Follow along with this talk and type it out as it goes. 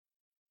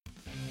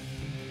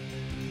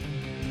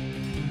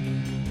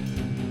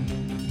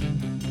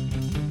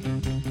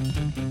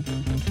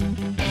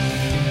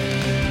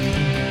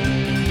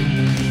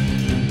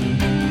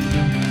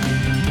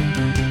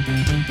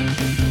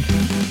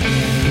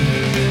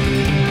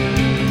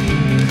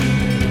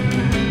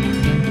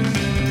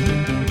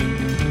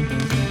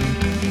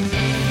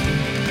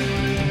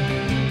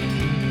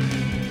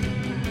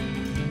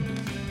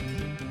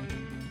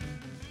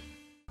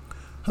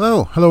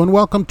Hello, and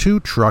welcome to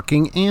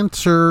Trucking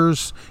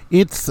Answers.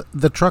 It's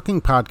the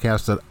trucking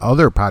podcast that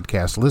other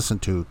podcasts listen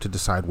to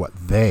decide what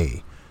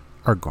they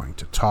are going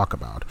to talk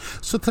about.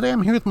 So today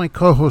I'm here with my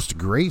co-host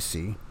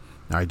Gracie.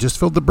 Now, I just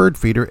filled the bird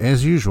feeder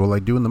as usual, I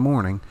do in the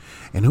morning.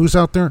 And who's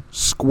out there?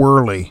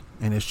 Squirrely.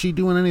 And is she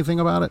doing anything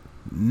about it?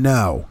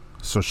 No.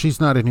 So she's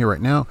not in here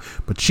right now,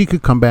 but she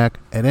could come back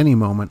at any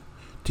moment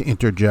to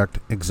interject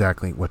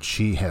exactly what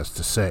she has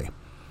to say.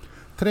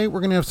 Today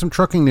we're going to have some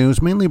trucking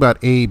news, mainly about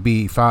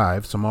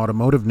AB5, some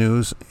automotive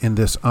news in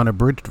this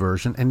unabridged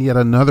version, and yet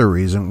another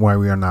reason why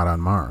we are not on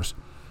Mars.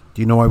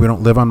 Do you know why we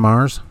don't live on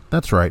Mars?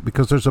 That's right,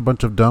 because there's a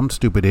bunch of dumb,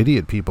 stupid,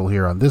 idiot people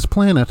here on this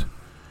planet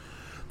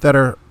that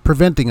are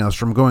preventing us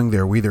from going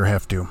there. We either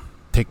have to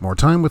take more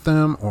time with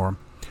them, or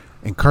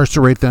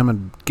incarcerate them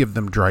and give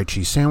them dry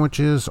cheese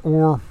sandwiches,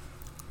 or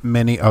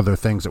many other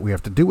things that we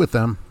have to do with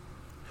them,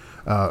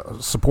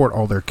 support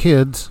all their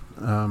kids,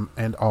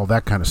 and all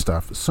that kind of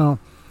stuff. So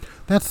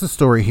that's the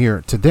story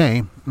here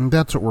today, and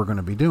that's what we're going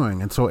to be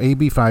doing. And so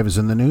AB5 is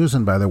in the news,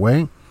 and by the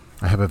way,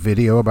 I have a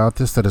video about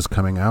this that is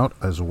coming out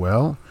as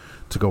well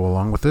to go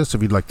along with this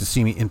if you'd like to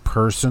see me in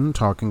person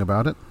talking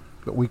about it.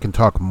 But we can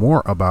talk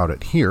more about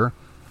it here.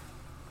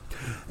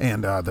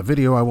 And the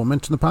video, I will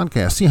mention the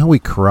podcast. See how we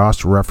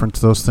cross-reference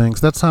those things?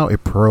 That's how a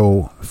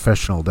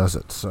professional does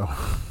it. So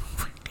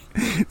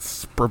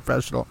it's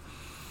professional.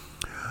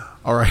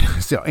 All right,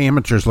 so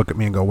amateurs look at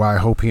me and go, wow, I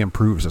hope he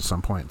improves at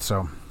some point.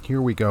 So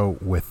here we go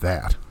with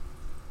that.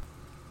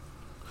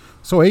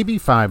 So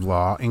AB5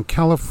 law in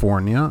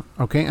California,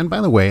 okay, and by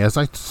the way, as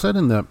I said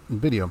in the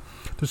video,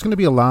 there's going to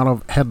be a lot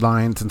of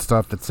headlines and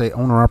stuff that say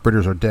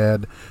owner-operators are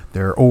dead,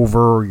 they're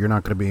over, you're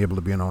not going to be able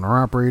to be an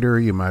owner-operator,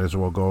 you might as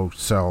well go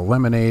sell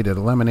lemonade at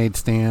a lemonade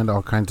stand,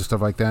 all kinds of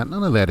stuff like that.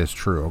 None of that is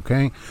true,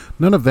 okay?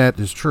 None of that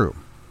is true.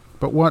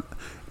 But what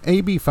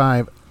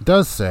AB5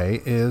 does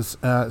say is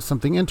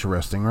something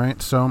interesting,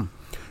 right? So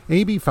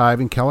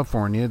AB5 in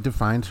California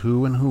defines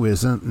who and who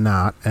isn't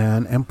not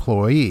an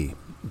employee,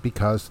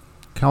 because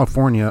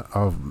California,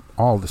 of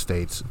all the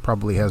states,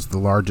 probably has the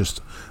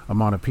largest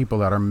amount of people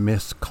that are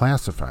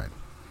misclassified.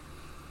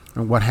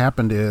 And what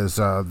happened is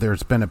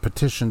there's been a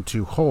petition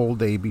to hold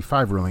the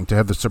AB5 ruling, to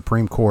have the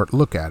Supreme Court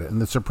look at it.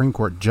 And the Supreme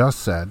Court just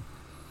said,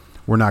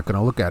 we're not going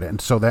to look at it.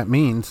 And so that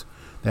means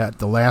that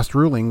the last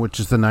ruling, which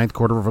is the Ninth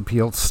Court of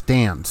Appeal,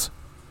 stands.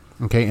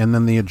 Okay, and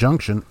then the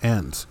injunction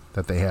ends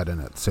that they had in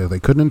it. So they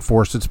couldn't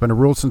enforce it. It's been a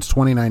rule since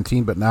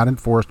 2019, but not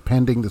enforced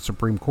pending the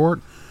Supreme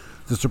Court.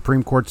 The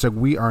Supreme Court said,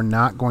 we are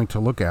not going to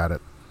look at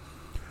it.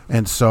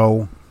 And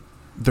so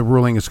the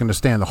ruling is going to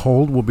stand. The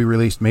hold will be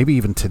released maybe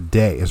even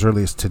today, as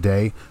early as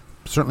today,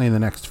 certainly in the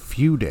next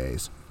few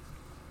days.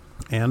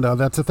 And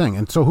that's the thing.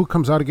 And so who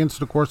comes out against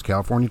it, of course?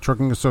 California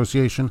Trucking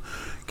Association.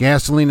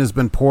 Gasoline has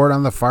been poured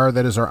on the fire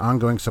that is our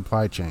ongoing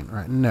supply chain.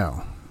 Right?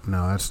 No,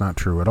 that's not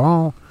true at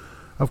all.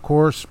 Of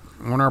course,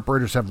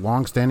 owner-operators have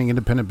long-standing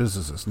independent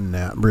businesses.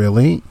 Not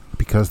really,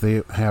 because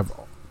they have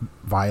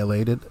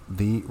violated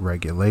the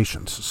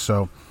regulations.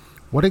 So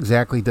what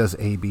exactly does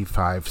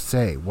AB5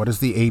 say? What is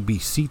the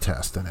ABC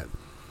test in it?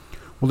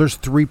 Well, there's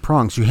 3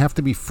 prongs. You have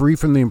to be free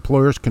from the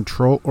employer's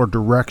control or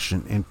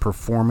direction in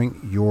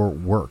performing your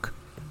work.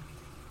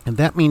 And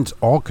that means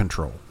all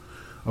control.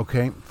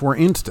 Okay? For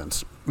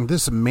instance,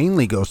 this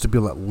mainly goes to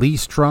people that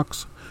lease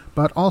trucks,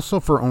 but also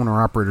for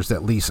owner-operators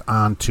that lease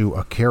onto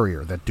a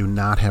carrier that do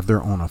not have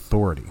their own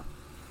authority.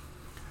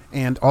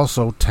 And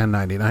also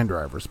 1099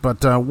 drivers.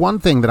 But one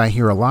thing that I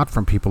hear a lot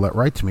from people that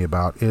write to me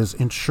about is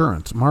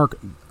insurance. Mark,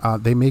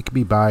 they make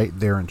me buy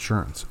their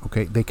insurance.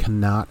 Okay? They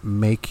cannot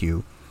make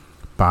you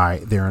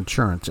buy their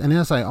insurance. And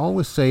as I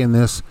always say in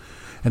this,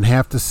 and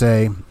have to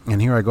say,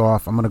 and here I go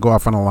off, I'm going to go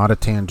off on a lot of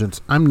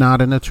tangents. I'm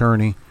not an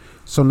attorney,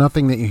 so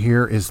nothing that you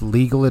hear is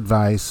legal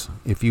advice.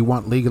 If you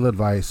want legal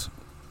advice,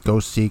 go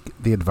seek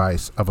the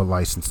advice of a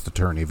licensed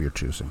attorney of your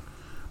choosing.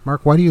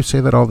 Mark, why do you say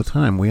that all the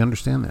time? We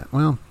understand that.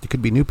 Well, there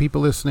could be new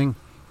people listening,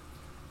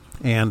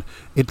 and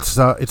it's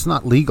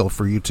not legal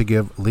for you to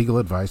give legal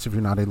advice if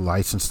you're not a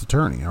licensed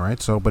attorney, all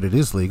right? So, but it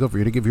is legal for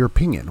you to give your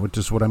opinion, which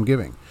is what I'm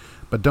giving.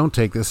 But don't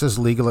take this as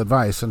legal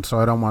advice, and so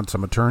I don't want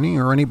some attorney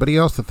or anybody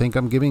else to think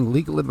I'm giving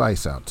legal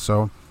advice out.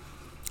 So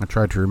I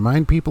try to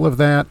remind people of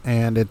that,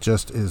 and it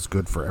just is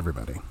good for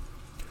everybody.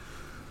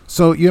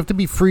 So you have to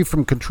be free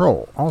from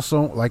control.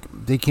 Also, like,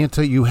 they can't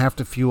tell you have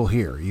to fuel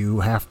here.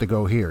 You have to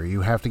go here.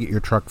 You have to get your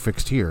truck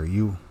fixed here.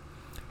 You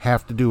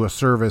have to do a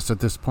service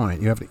at this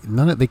point.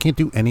 They can't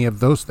do any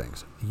of those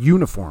things.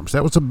 Uniforms.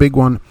 That was a big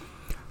one.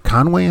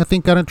 Conway, I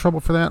think, got in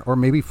trouble for that, or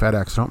maybe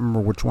FedEx. I don't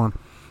remember which one.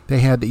 They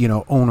had,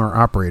 owner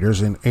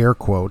operators, in air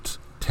quotes,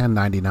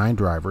 1099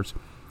 drivers,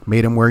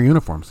 made them wear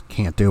uniforms.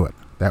 Can't do it.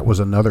 That was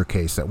another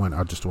case that went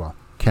out just well.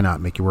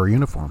 Cannot make you wear a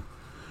uniform.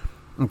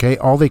 Okay,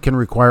 all they can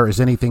require is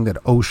anything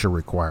that OSHA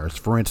requires.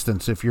 For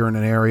instance, if you're in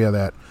an area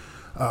that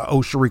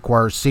OSHA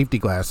requires safety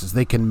glasses,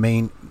 they can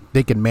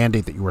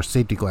mandate that you wear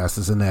safety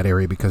glasses in that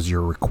area because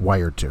you're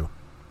required to.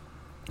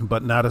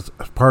 But not as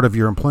part of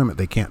your employment.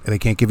 They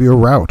can't give you a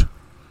route.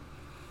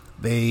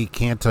 They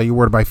can't tell you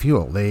where to buy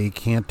fuel. They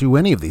can't do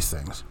any of these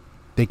things.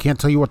 They can't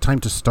tell you what time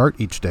to start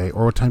each day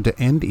or what time to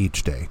end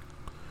each day.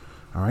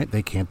 All right,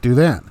 they can't do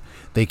that.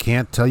 They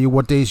can't tell you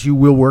what days you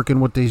will work and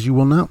what days you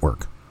will not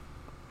work.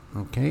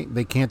 Okay,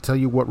 they can't tell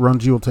you what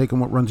runs you will take and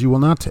what runs you will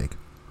not take.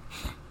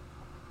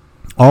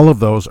 All of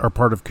those are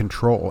part of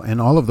control,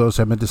 and all of those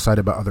have been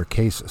decided by other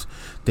cases.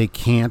 They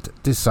can't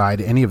decide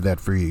any of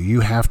that for you. You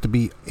have to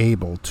be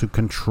able to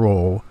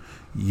control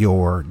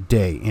your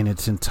day in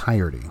its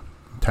entirety.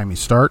 What time you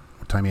start,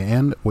 what time you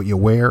end, what you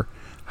wear,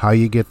 how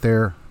you get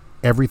there.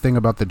 Everything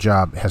about the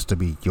job has to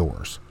be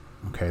yours.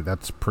 Okay,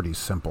 that's pretty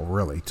simple,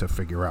 really, to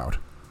figure out.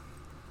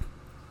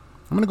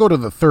 I'm going to go to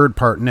the third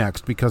part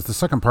next because the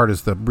second part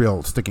is the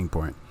real sticking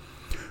point.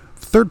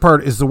 The third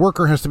part is the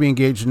worker has to be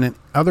engaged in an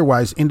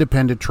otherwise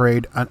independent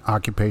trade, an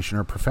occupation,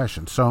 or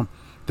profession. So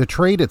the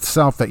trade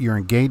itself that you're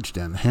engaged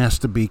in has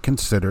to be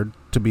considered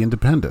to be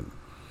independent.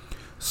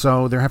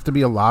 So there have to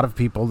be a lot of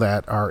people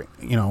that are,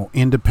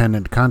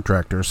 independent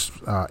contractors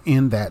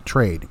in that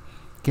trade.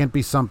 Can't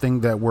be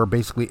something that where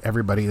basically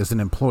everybody is an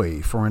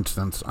employee. For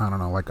instance, I don't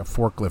know, like a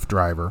forklift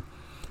driver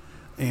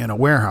in a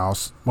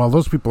warehouse. Well,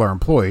 those people are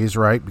employees,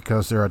 right?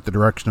 Because they're at the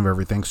direction of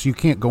everything. So you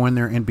can't go in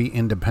there and be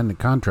independent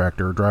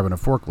contractor driving a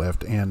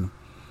forklift in,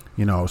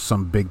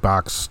 some big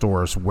box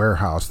store's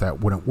warehouse. That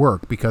wouldn't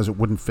work because it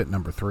wouldn't fit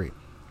number 3.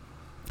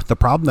 The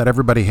problem that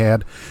everybody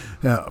had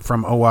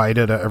from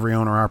OIDA to every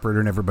owner operator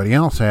and everybody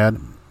else had,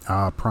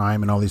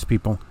 Prime and all these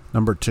people,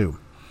 number 2.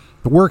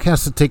 The work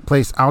has to take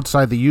place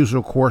outside the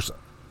usual course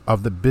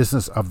of the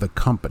business of the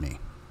company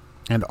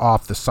and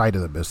off the site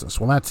of the business.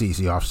 Well, that's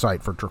easy, off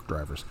site for truck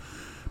drivers.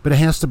 But it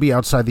has to be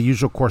outside the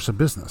usual course of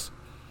business.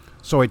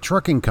 So a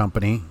trucking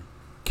company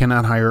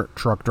cannot hire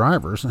truck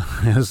drivers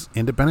as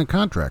independent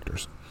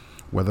contractors,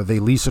 whether they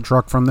lease a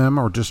truck from them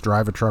or just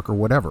drive a truck or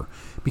whatever,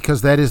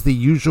 because that is the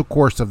usual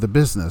course of the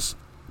business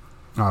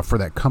for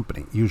that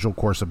company, usual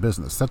course of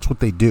business. That's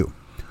what they do.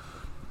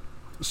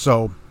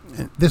 So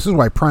this is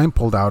why Prime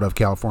pulled out of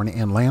California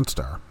and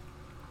Landstar,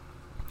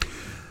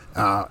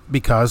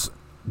 because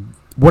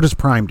what does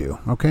Prime do?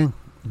 Okay.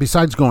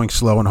 Besides going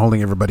slow and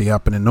holding everybody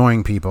up and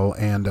annoying people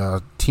and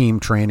team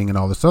training and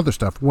all this other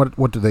stuff,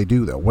 what do they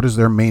do, though? What is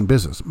their main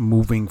business?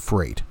 Moving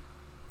freight,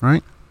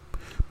 right?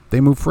 They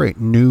move freight.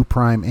 New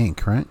Prime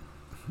Inc.,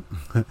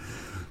 right?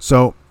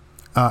 So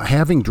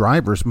having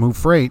drivers move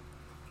freight,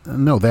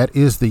 no, that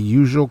is the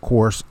usual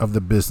course of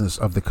the business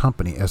of the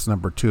company, as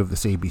number 2 of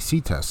this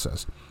ABC test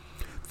says.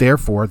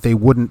 Therefore, they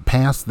wouldn't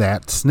pass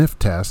that sniff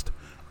test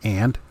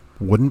and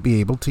wouldn't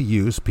be able to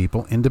use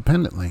people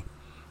independently.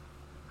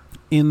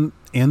 In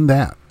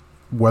that,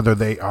 whether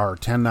they are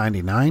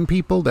 1099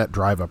 people that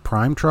drive a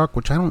Prime truck,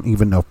 which I don't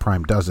even know if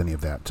Prime does any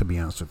of that, to be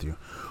honest with you,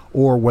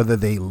 or whether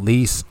they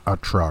lease a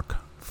truck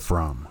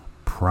from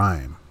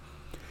Prime.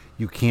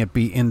 You can't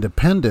be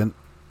independent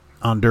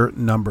under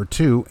number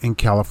 2 in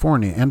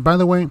California. And by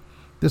the way,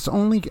 this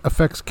only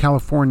affects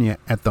California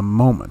at the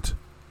moment.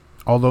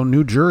 Although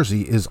New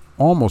Jersey is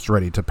almost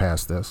ready to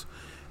pass this,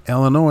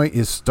 Illinois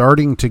is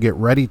starting to get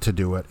ready to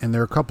do it, and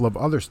there are a couple of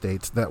other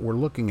states that were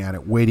looking at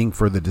it, waiting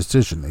for the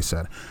decision, they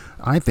said.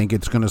 I think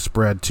it's going to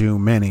spread to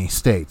many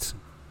states,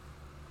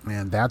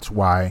 and that's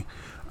why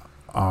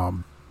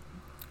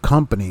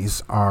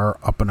companies are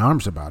up in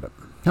arms about it.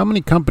 How many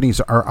companies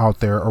are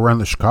out there around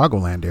the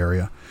Chicagoland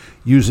area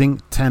using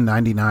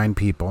 1099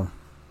 people,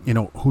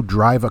 who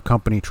drive a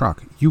company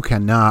truck? You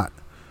cannot,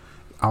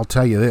 I'll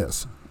tell you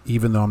this,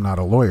 even though I'm not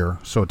a lawyer,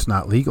 so it's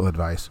not legal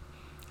advice,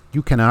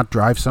 you cannot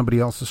drive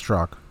somebody else's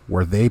truck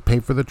where they pay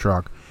for the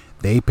truck,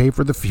 they pay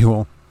for the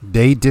fuel,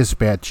 they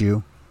dispatch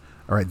you,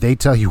 all right, they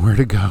tell you where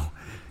to go.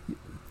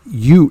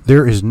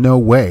 There is no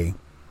way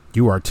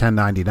you are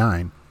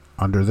 1099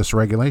 under this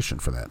regulation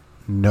for that.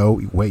 No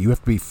way. You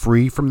have to be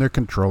free from their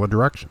control or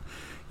direction.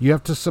 You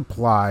have to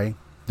supply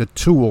the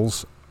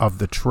tools of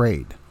the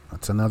trade.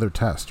 That's another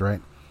test,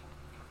 right?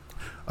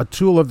 A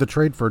tool of the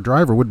trade for a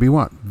driver would be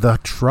what? The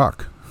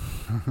truck.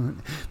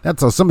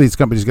 That's how some of these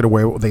companies get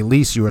away with. They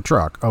lease you a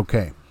truck.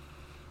 Okay.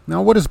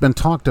 Now, what has been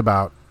talked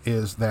about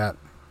is that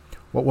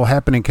what will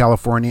happen in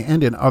California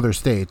and in other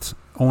states,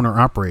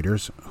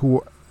 owner-operators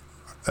who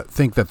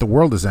think that the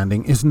world is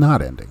ending, is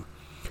not ending.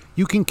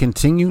 You can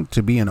continue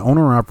to be an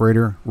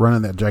owner-operator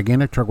running that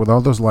gigantic truck with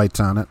all those lights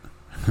on it.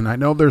 And I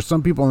know there's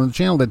some people on the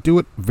channel that do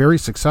it very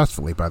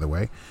successfully, by the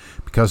way,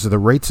 because of the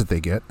rates that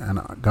they get. And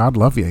God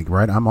love you,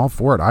 right? I'm all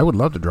for it. I would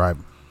love to drive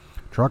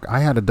truck. I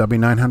had a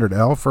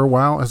W900L for a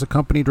while as a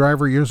company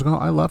driver years ago.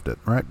 I loved it,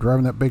 right?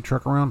 Driving that big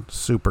truck around,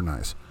 super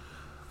nice.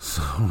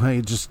 So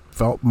I just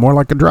felt more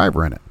like a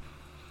driver in it.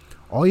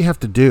 All you have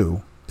to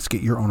do is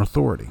get your own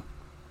authority.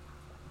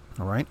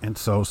 All right? And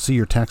so see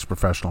your tax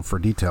professional for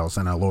details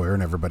and a lawyer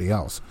and everybody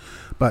else.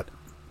 But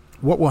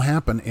what will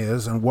happen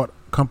is, and what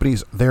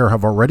companies there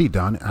have already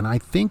done, and I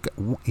think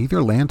either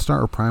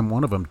Landstar or Prime,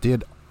 one of them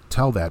did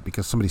tell that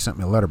because somebody sent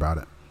me a letter about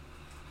it,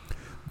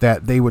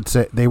 that they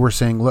were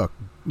saying, look,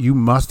 you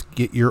must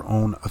get your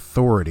own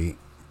authority,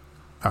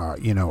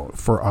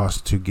 for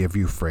us to give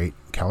you freight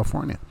in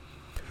California.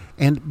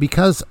 And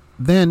because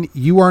then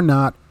you are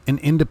not an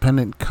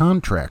independent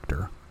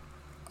contractor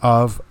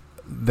of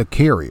the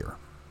carrier.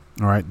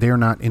 All right. They are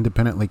not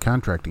independently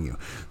contracting you.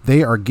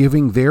 They are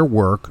giving their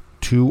work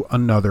to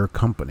another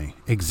company.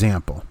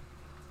 Example.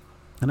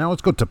 And now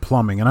let's go to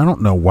plumbing. And I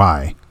don't know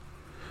why.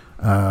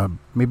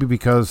 Maybe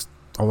because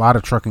a lot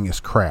of trucking is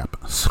crap.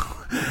 So,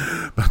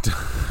 but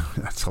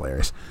that's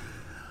hilarious.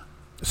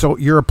 So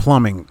you're a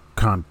plumbing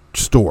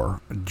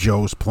store,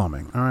 Joe's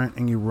Plumbing. All right.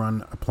 And you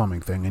run a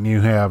plumbing thing. And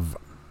you have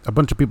a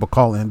bunch of people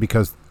call in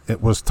because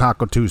it was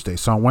Taco Tuesday.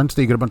 So on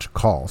Wednesday, you get a bunch of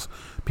calls.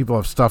 People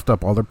have stuffed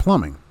up all their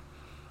plumbing.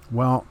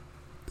 Well,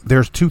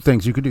 there's two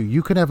things you could do.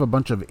 You could have a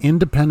bunch of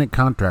independent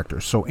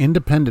contractors, so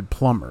independent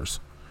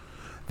plumbers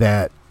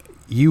that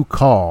you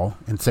call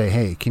and say,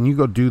 hey, can you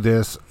go do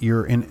this?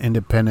 You're an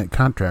independent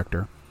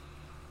contractor.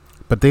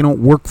 But they don't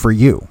work for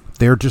you.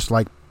 They're just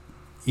like,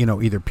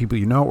 either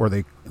people or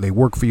they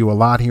work for you a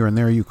lot here and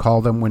there. You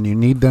call them when you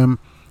need them,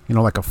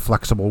 like a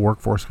flexible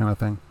workforce kind of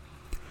thing.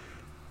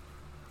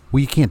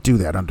 Well, you can't do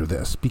that under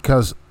this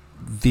because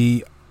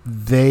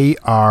they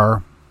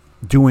are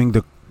doing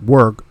the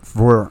work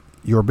for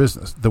your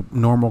business, the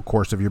normal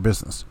course of your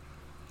business.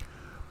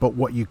 But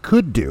what you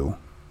could do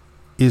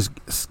is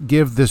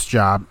give this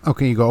job,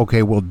 okay, you go,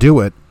 okay, we'll do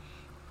it.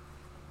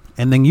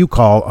 And then you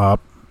call up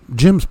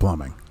Jim's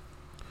Plumbing,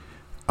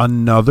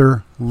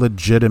 another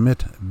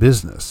legitimate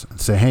business,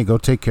 and say, hey, go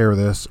take care of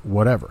this,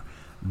 whatever.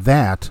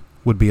 That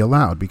would be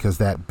allowed because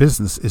that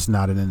business is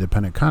not an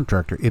independent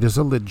contractor. It is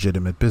a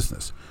legitimate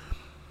business.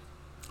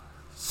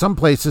 Some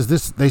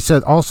places, they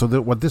said also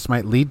that what this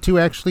might lead to,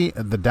 actually,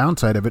 the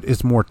downside of it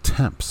is more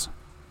temps.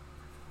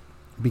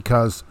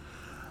 Because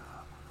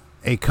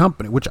a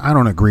company, which I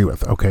don't agree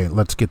with, okay,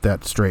 let's get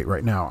that straight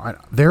right now.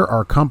 There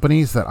are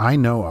companies that I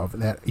know of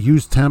that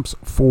use temps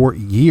for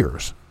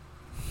years,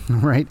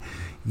 right?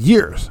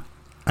 Years.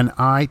 And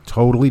I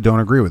totally don't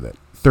agree with it.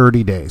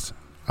 30 days.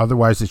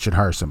 Otherwise, they should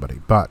hire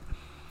somebody. But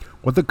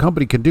what the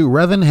company can do,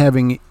 rather than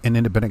having an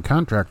independent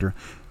contractor,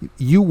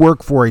 you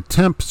work for a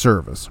temp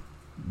service.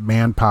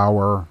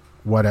 Manpower,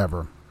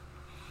 whatever.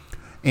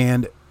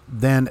 And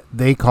then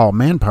they call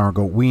Manpower and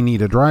go, we need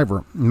a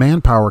driver.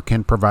 Manpower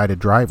can provide a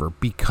driver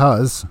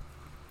because,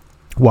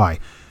 why?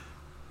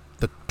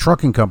 The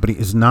trucking company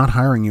is not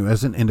hiring you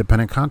as an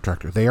independent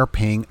contractor. They are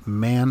paying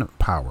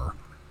Manpower.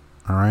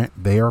 All right?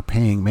 They are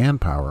paying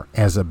Manpower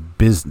as a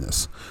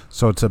business.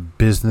 So it's a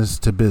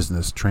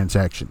business-to-business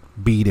transaction,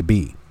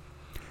 B2B.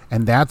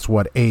 And that's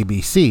what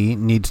ABC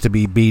needs to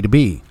be,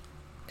 B2B.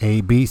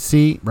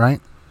 ABC,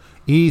 right?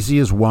 Easy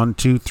as 1,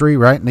 2, 3,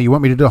 right? Now you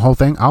want me to do the whole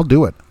thing? I'll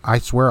do it. I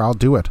swear I'll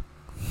do it.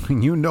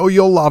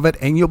 You'll love it,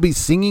 and you'll be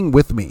singing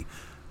with me.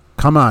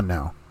 Come on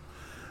now.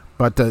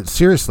 But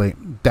seriously,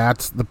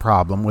 that's the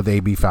problem with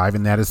AB5,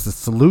 and that is the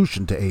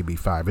solution to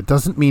AB5. It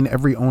doesn't mean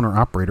every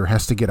owner-operator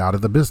has to get out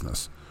of the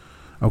business.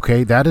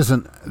 Okay?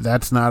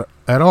 That's not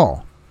at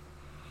all.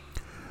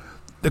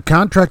 The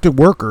contracted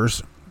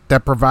workers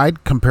that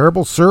provide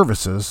comparable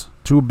services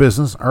to a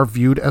business are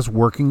viewed as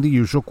working the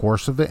usual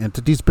course of the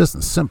entity's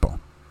business. Simple.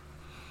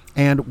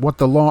 And what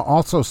the law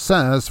also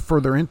says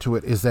further into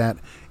it is that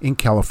in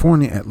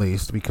California, at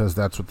least, because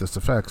that's what this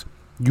affects,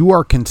 you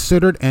are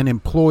considered an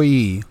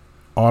employee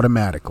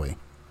automatically.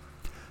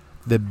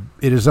 It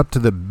is up to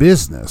the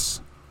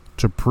business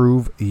to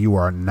prove you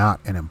are not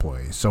an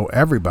employee. So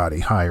everybody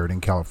hired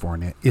in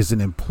California is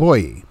an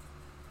employee.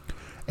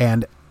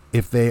 And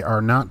if they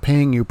are not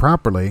paying you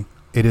properly,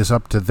 it is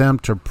up to them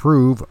to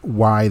prove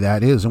why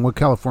that is. And what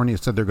California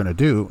said they're going to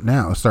do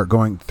now is start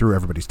going through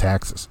everybody's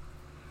taxes,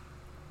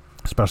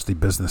 especially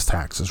business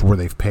taxes, where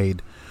they've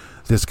paid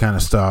this kind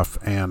of stuff.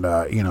 And,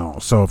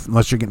 so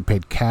unless you're getting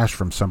paid cash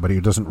from somebody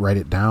who doesn't write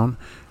it down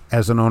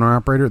as an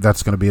owner-operator,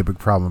 that's going to be a big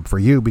problem for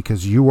you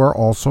because you are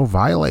also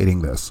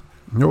violating this.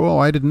 Oh,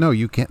 I didn't know.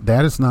 You can't.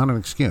 That is not an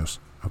excuse.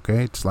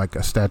 Okay? It's like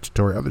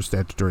other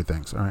statutory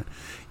things. All right?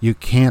 You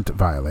can't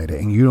violate it,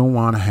 and you don't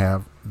want to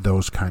have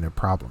those kind of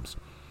problems.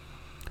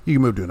 You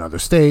can move to another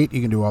state.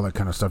 You can do all that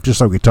kind of stuff, just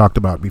like we talked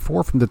about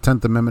before from the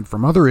 10th Amendment,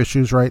 from other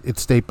issues, right?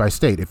 It's state by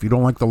state. If you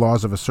don't like the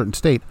laws of a certain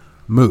state,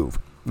 move.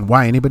 And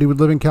why anybody would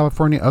live in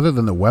California other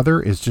than the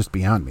weather is just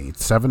beyond me.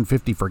 It's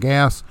 $7.50 for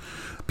gas.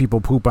 People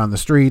poop on the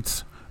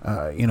streets.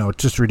 It's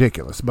just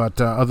ridiculous.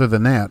 But other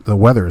than that, the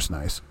weather is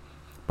nice.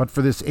 But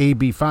for this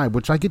AB5,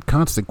 which I get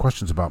constant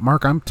questions about,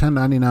 Mark, I'm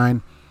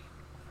 1099.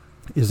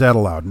 Is that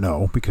allowed?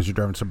 No, because you're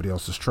driving somebody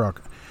else's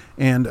truck.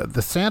 And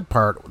the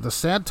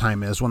sad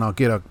time is when I'll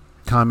get a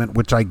comment,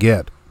 which I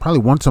get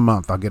probably once a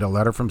month. I'll get a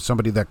letter from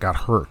somebody that got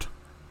hurt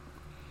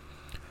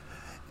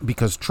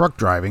because truck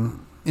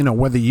driving,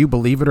 whether you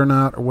believe it or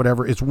not or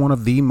whatever, is one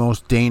of the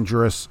most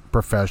dangerous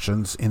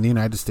professions in the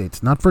United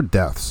States. Not for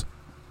deaths,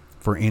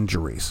 for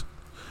injuries.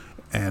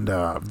 And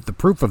the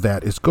proof of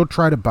that is go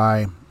try to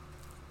buy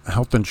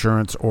health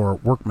insurance or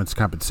workman's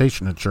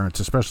compensation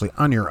insurance, especially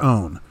on your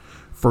own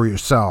for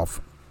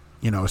yourself.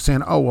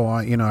 Saying, oh well,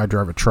 I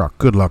drive a truck.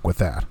 Good luck with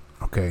that.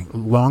 Okay,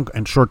 long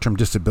and short-term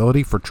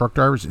disability for truck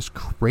drivers is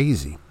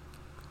crazy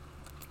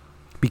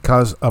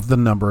because of the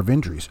number of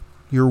injuries.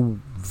 You're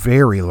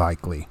very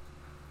likely,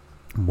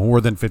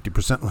 more than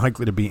 50%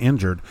 likely to be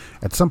injured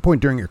at some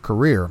point during your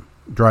career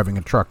driving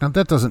a truck. Now,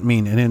 that doesn't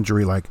mean an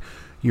injury like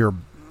you're,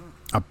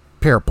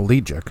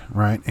 paraplegic,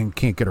 right, and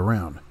can't get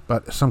around,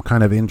 but some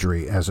kind of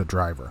injury as a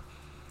driver.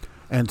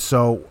 And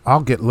so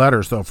I'll get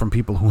letters, though, from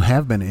people who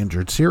have been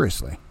injured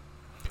seriously,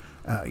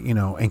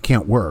 and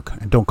can't work,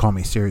 and don't call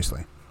me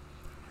seriously,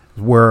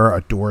 where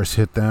a door's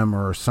hit them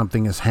or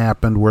something has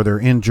happened where they're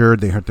injured,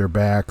 they hurt their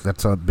back.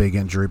 That's a big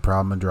injury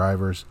problem in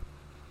drivers.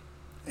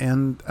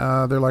 And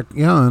they're like,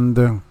 yeah, and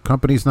the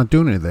company's not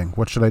doing anything.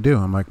 What should I do?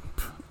 I'm like,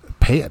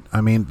 pay it.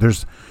 I mean,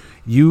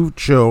 you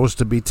chose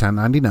to be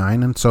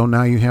 1099, and so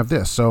now you have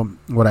this. So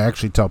what I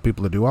actually tell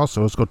people to do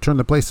also is go turn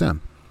the place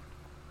in.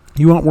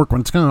 You want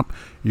workman's comp,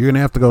 you're going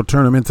to have to go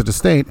turn them into the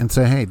state and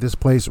say, hey, this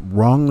place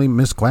wrongly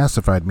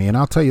misclassified me. And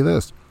I'll tell you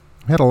this,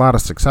 I had a lot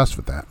of success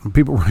with that. And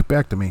people write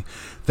back to me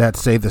that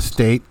say the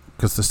state,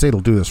 because the state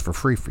will do this for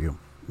free for you,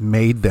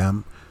 made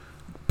them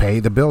pay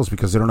the bills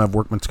because they don't have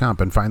workman's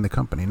comp and find the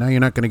company. Now, you're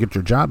not going to get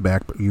your job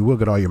back, but you will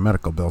get all your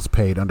medical bills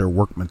paid under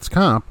workman's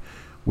comp,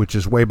 which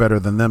is way better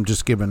than them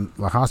just giving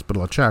the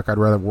hospital a check. I'd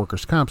rather have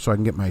workers' comp so I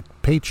can get my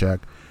paycheck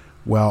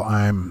while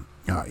I'm,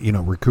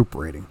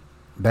 recuperating.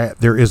 That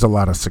there is a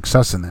lot of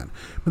success in that.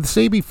 But this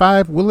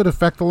AB5, will it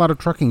affect a lot of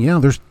trucking? Yeah,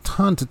 there's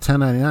tons of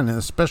 1099, and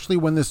especially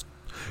when this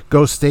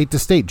goes state to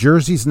state.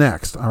 Jersey's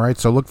next, all right?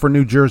 So look for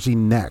New Jersey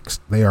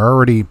next. They are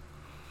already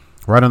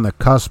right on the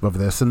cusp of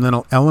this, and then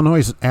Illinois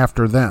is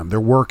after them. They're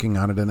working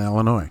on it in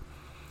Illinois.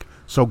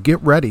 So get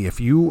ready.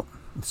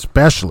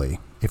 Especially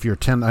if you're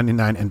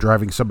 1099 and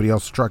driving somebody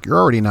else's truck, you're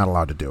already not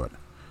allowed to do it.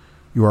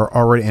 You are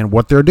already, and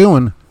what they're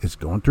doing is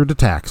going through the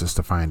taxes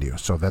to find you.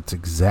 So that's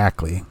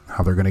exactly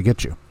how they're going to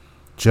get you.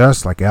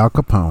 Just like Al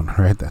Capone,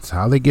 right? That's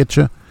how they get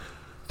you,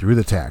 through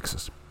the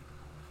taxes.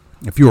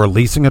 If you are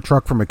leasing a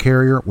truck from a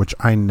carrier, which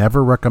I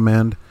never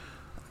recommend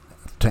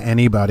to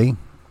anybody,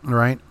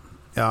 right?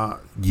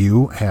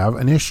 You have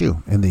an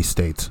issue in these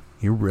states.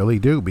 You really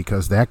do,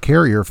 because that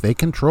carrier, if they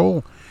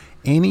control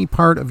any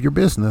part of your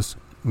business,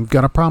 you've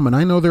got a problem. And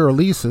I know there are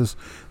leases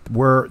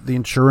where the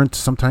insurance,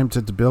 sometimes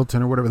it's built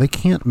in or whatever. They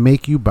can't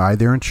make you buy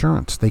their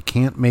insurance. They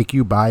can't make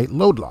you buy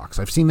load locks.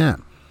 I've seen that.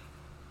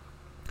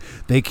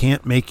 They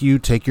can't make you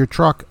take your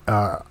truck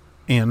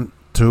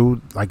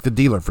into like the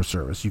dealer for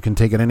service. You can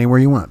take it anywhere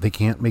you want. They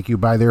can't make you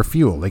buy their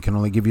fuel. They can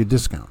only give you a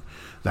discount.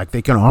 Like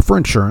they can offer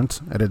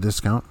insurance at a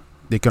discount.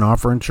 They can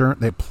offer insurance.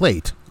 They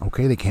plate.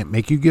 Okay, they can't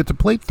make you get the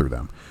plate through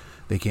them.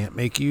 They can't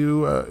make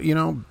you,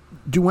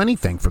 do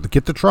anything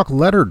get the truck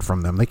lettered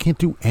from them. They can't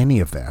do any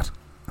of that.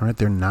 All right,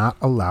 they're not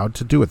allowed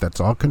to do it. That's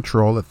all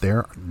control that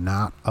they're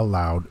not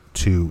allowed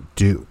to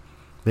do.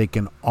 They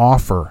can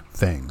offer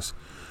things.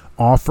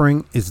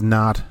 Offering is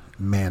not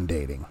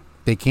mandating.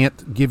 They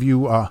can't give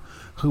you,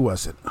 who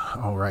was it?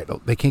 All right,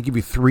 they can't give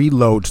you 3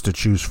 loads to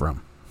choose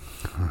from.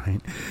 All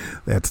right,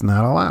 that's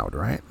not allowed,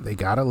 right? They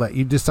got to let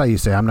you decide. You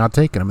say, I'm not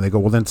taking them. And they go,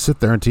 well, then sit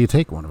there until you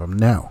take one of them.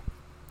 No,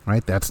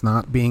 right? That's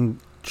not given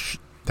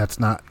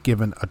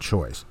a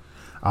choice.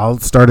 I'll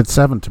start at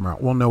 7 tomorrow.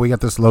 Well, no, we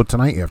got this load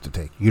tonight you have to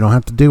take. You don't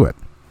have to do it.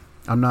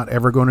 I'm not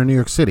ever going to New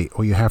York City.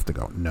 Oh, you have to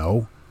go.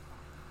 No,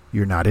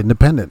 you're not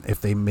independent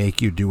if they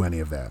make you do any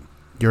of that.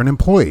 You're an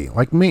employee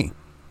like me.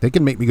 They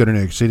can make me go to New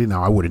York City.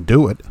 Now, I wouldn't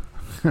do it.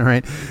 All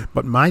right.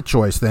 But my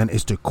choice then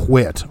is to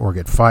quit or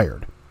get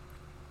fired.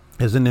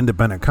 As an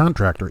independent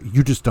contractor,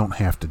 you just don't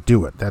have to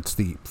do it. That's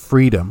the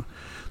freedom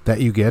that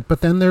you get.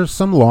 But then there's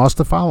some laws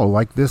to follow,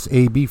 like this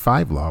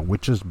AB5 law,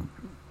 which is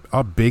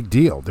a big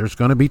deal. There's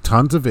going to be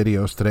tons of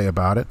videos today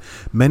about it.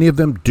 Many of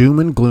them doom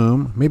and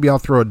gloom. Maybe I'll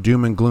throw a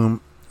doom and gloom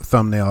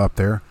thumbnail up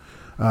there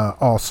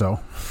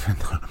also.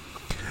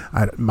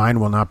 Mine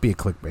will not be a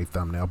clickbait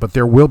thumbnail, but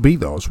there will be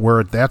those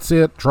where that's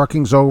it.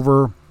 Trucking's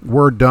over.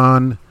 We're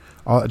done.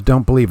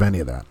 Don't believe any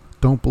of that.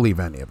 Don't believe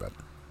any of it.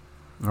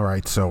 All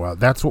right, so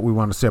that's what we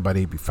want to say about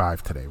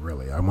AB5 today,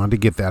 really. I wanted to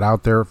get that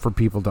out there for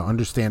people to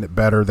understand it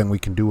better than we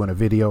can do in a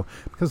video.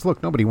 Because,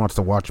 look, nobody wants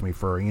to watch me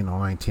for,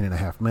 19 and a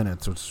half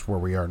minutes, which is where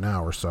we are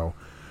now or so,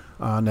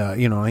 on,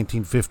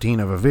 1915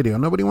 of a video.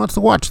 Nobody wants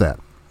to watch that.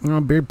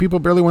 People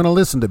barely want to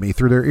listen to me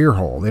through their ear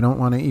hole. They don't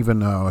want to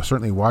even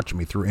certainly watch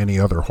me through any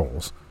other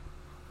holes.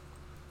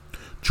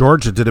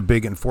 Georgia did a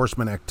big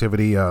enforcement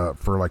activity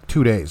for like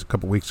 2 days, a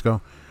couple weeks ago,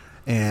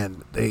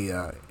 and they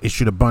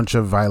issued a bunch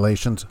of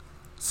violations.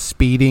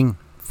 Speeding,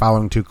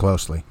 following too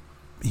closely.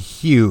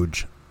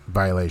 Huge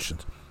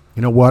violations.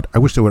 You know what? I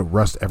wish they would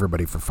arrest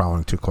everybody for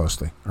following too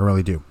closely. I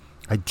really do.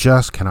 I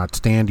just cannot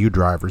stand you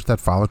drivers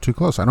that follow too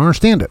close. I don't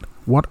understand it.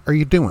 What are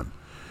you doing?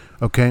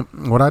 Okay,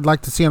 what I'd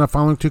like to see on a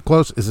following too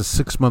close is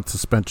a 6-month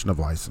suspension of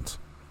license.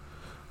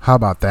 How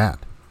about that?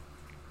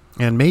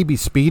 And maybe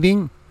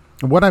speeding.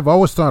 What I've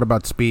always thought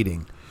about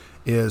speeding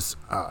is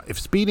if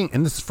speeding,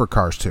 and this is for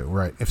cars too,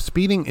 right? If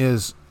speeding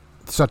is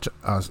such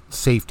a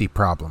safety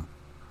problem,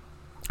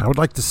 I would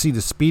like to see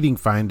the speeding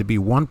fine to be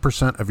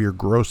 1% of your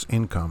gross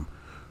income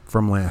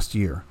from last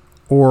year,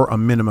 or a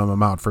minimum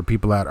amount for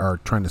people that are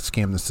trying to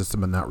scam the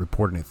system and not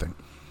report anything.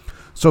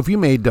 So if you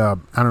made,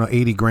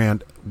 80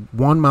 grand,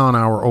 1 mile an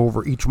hour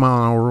over, each mile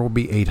an hour will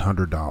be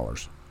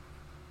 $800.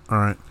 All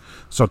right.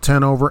 So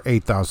 10 over,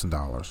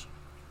 $8,000.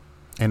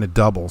 And it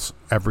doubles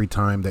every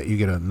time that you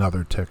get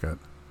another ticket.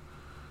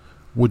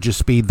 Would you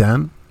speed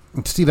then?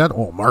 see that?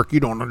 Oh, Mark, you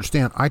don't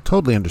understand. I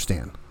totally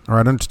understand. Or I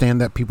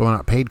understand that people are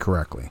not paid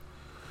correctly.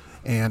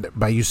 And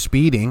by you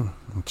speeding,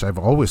 which I've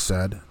always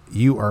said,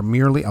 you are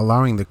merely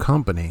allowing the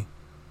company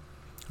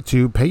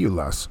to pay you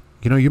less.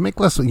 You make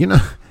less.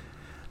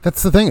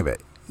 That's the thing of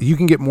it. You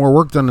can get more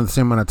work done in the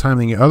same amount of time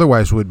than you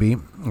otherwise would be,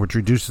 which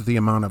reduces the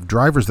amount of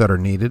drivers that are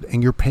needed,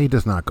 and your pay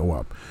does not go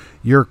up.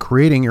 You're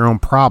creating your own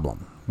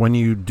problem. When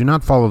you do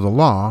not follow the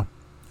law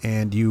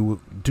and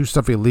you do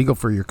stuff illegal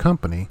for your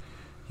company,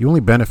 you only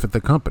benefit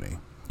the company.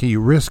 You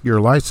risk your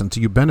license,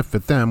 you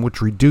benefit them,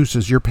 which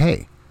reduces your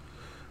pay.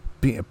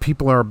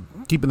 People are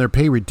keeping their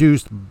pay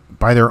reduced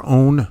by their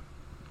own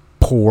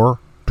poor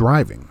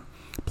driving.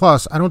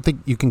 Plus, I don't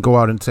think you can go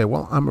out and say,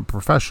 well, I'm a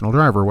professional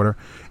driver or whatever,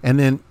 and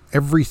then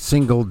every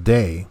single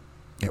day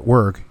at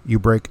work, you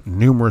break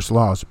numerous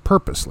laws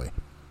purposely.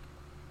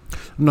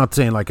 I'm not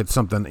saying like it's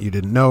something that you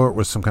didn't know or it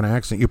was some kind of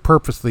accident. You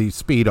purposely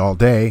speed all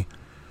day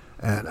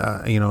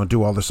and,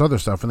 do all this other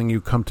stuff, and then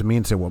you come to me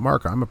and say, well,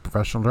 Mark, I'm a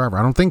professional driver.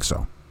 I don't think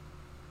so.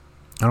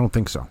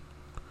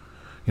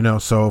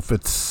 So if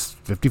it's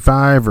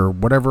 55 or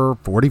whatever,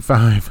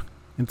 45,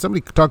 and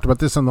somebody talked about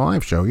this on the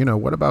live show,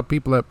 what about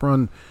people that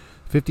run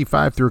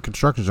 55 through a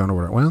construction zone or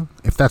whatever? Well,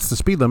 if that's the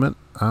speed limit,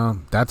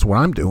 that's what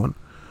I'm doing.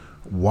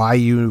 Why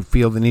you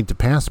feel the need to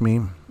pass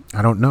me,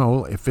 I don't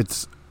know. If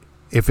it's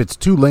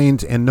 2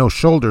 lanes and no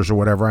shoulders or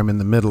whatever, I'm in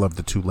the middle of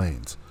the 2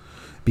 lanes,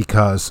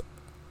 because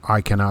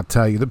I cannot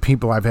tell you the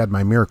people I've had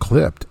my mirror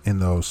clipped in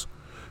those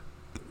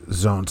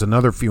zones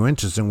another few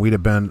inches and we'd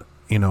have been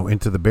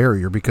into the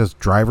barrier, because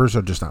drivers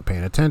are just not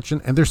paying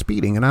attention and they're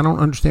speeding, and I don't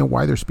understand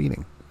why they're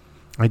speeding.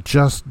 I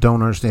just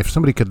don't understand. If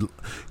somebody could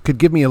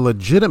give me a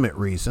legitimate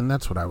reason,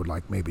 that's what I would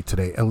like maybe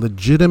today, a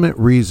legitimate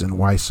reason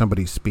why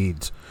somebody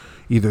speeds,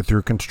 either through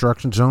a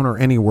construction zone or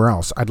anywhere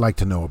else, I'd like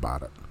to know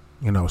about it.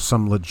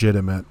 Some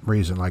legitimate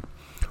reason, like,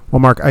 well,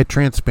 Mark, I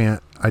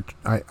transplant,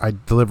 I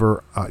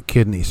deliver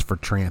kidneys for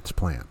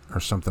transplant or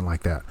something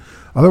like that.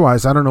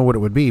 Otherwise, I don't know what it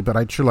would be, but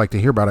I'd sure like to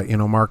hear about it.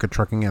 Mark at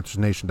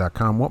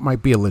truckinganswersnation.com. What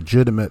might be a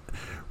legitimate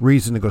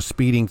reason to go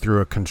speeding through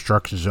a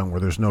construction zone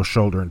where there's no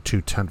shoulder and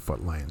 2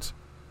 10-foot lanes?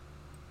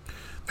 There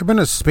have been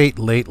a spate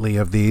lately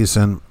of these,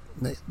 and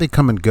they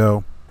come and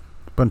go.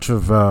 A bunch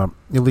of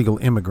illegal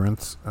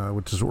immigrants,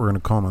 which is what we're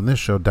going to call them on this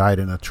show, died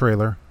in a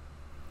trailer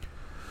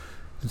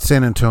in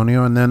San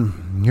Antonio. And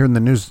then here in the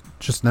news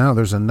just now,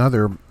 there's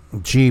another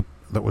Jeep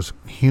that was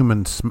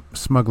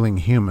smuggling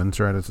humans,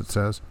 right as it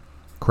says,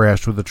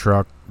 crashed with a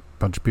truck, a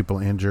bunch of people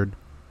injured.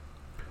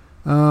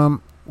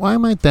 Why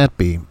might that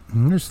be?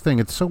 Here's the thing.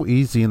 It's so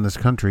easy in this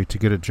country to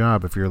get a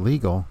job if you're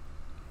legal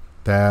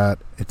that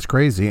it's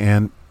crazy.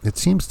 And it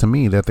seems to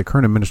me that the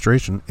current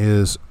administration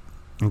is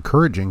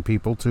encouraging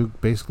people to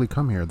basically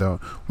come here. The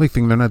only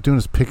thing they're not doing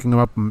is picking them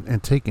up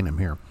and taking them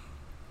here.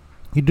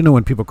 You do know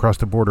when people cross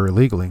the border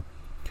illegally,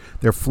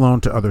 they're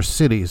flown to other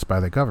cities by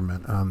the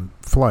government on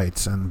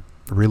flights and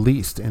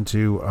released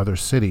into other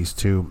cities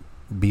to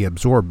be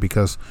absorbed,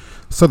 because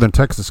southern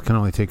Texas can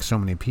only take so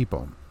many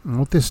people. And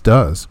what this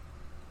does,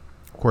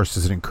 of course,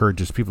 is it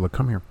encourages people to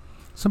come here.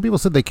 Some people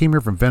said they came here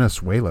from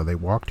Venezuela. They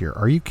walked here.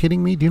 Are you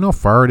kidding me? Do you know how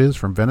far it is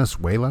from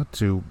Venezuela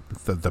to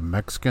the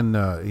Mexican,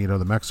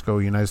 the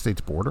Mexico-United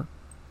States border?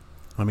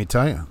 Let me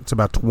tell you, it's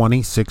about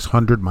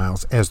 2,600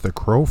 miles as the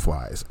crow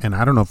flies. And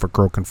I don't know if a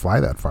crow can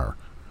fly that far.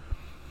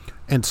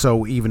 And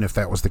so even if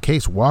that was the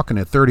case, walking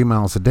at 30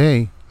 miles a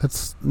day,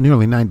 that's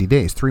nearly 90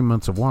 days, 3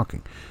 months of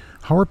walking.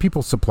 How are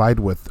people supplied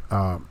with,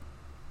 I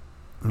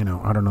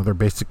don't know, their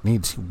basic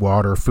needs,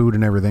 water, food,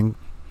 and everything?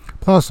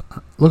 Plus,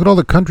 look at all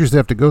the countries they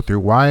have to go through.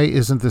 Why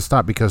isn't this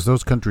stopped? Because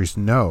those countries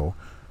know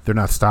they're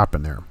not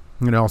stopping there.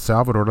 El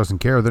Salvador doesn't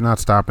care. They're not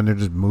stopping. They're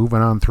just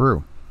moving on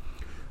through.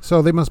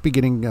 So they must be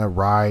getting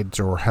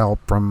rides or help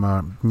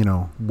from,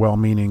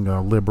 well-meaning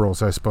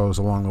liberals, I suppose,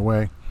 along the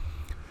way.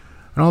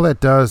 And all that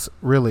does,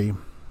 really,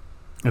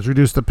 is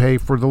reduce the pay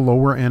for the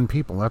lower-end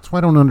people. That's why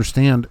I don't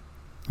understand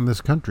in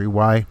this country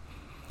why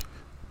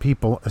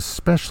people,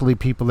 especially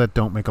people that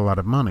don't make a lot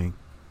of money,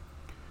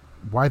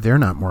 why they're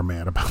not more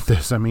mad about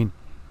this. I mean,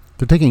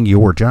 they're taking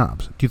your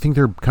jobs. Do you think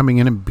they're coming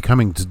in and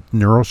becoming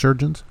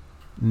neurosurgeons?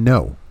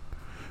 No.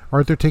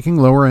 Or they're taking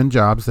lower-end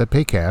jobs that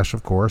pay cash,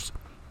 of course,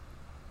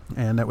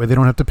 and that way they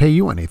don't have to pay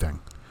you anything.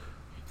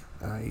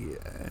 And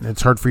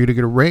it's hard for you to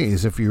get a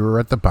raise if you're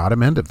at the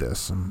bottom end of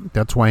this. And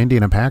that's why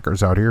Indiana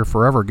Packers out here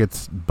forever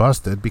gets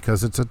busted,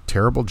 because it's a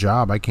terrible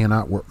job. I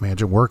cannot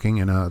imagine working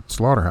in a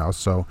slaughterhouse.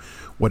 So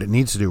what it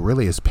needs to do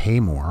really is pay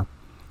more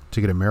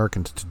to get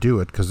Americans to do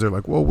it, because they're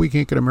like, well, we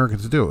can't get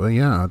Americans to do it. Well,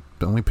 yeah,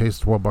 it only pays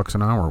 $12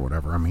 an hour or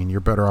whatever. I mean, you're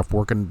better off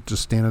working,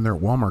 just standing there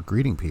at Walmart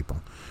greeting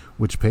people,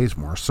 which pays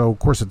more. So, of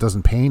course, it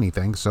doesn't pay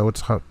anything, so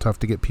it's tough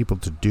to get people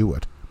to do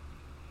it.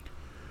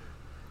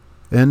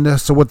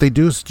 And so what they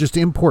do is just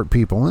import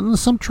people. And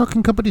some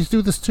trucking companies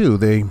do this too.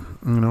 They,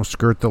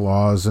 skirt the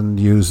laws and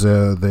use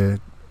the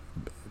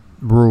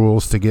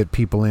rules to get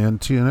people in,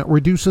 and it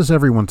reduces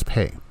everyone's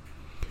pay.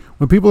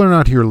 When people are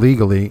not here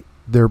legally,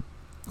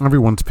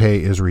 everyone's pay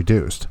is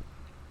reduced.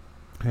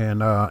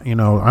 And, I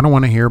don't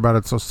want to hear about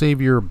it. So save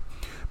your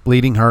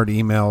bleeding heart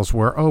emails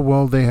where, oh,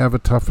 well, they have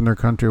it tough in their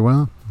country.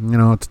 Well,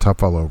 it's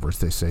tough all over, as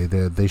they say.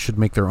 They should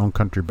make their own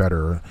country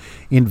better.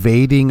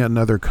 Invading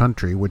another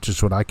country, which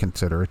is what I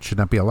consider, it should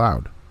not be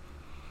allowed.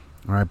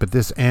 All right, but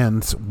this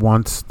ends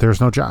once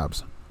there's no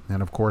jobs.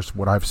 And, of course,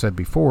 what I've said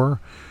before,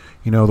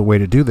 the way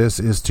to do this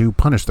is to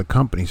punish the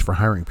companies for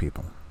hiring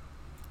people.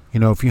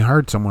 If you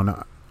hired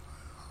someone,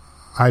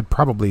 I'd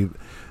probably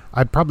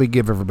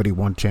give everybody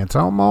one chance.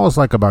 I'm always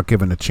about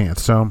giving a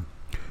chance. So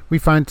we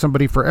find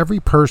somebody, for every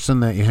person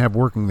that you have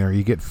working there,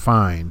 you get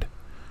fined,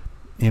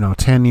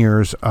 10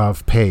 years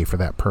of pay for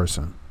that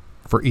person,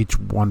 for each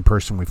one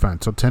person we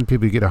find. So 10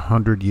 people, you get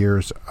 100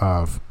 years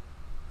of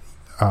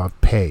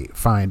pay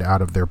fined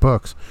out of their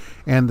books.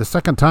 And the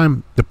second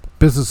time, the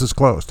business is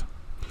closed.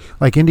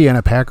 Like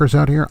Indiana Packers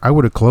out here, I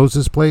would have closed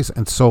this place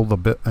and sold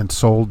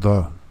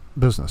the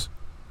business.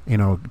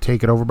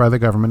 Take it over by the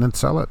government and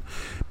sell it,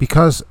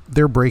 because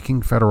they're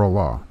breaking federal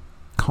law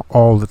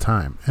all the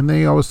time. And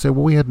they always say,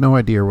 well, we had no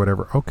idea or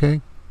whatever.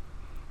 Okay,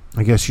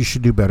 I guess you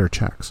should do better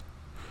checks,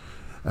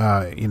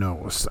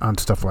 on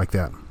stuff like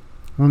that.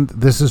 And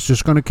this is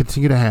just going to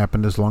continue to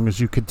happen as long as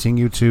you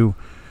continue to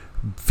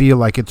feel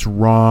like it's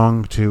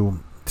wrong to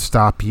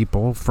stop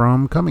people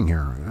from coming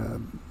here.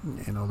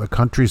 The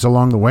countries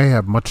along the way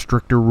have much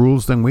stricter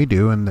rules than we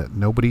do, and that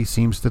nobody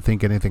seems to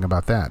think anything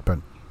about that. But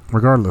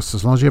regardless,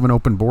 as long as you have an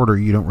open border,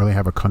 you don't really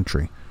have a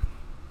country.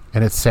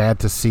 And it's sad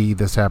to see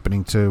this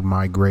happening to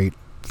my great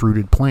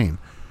fruited plain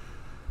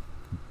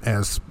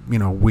as,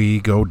 we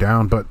go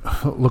down. But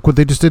look what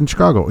they just did in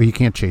Chicago. You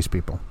can't chase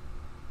people.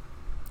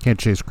 Can't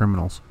chase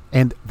criminals.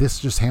 And this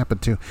just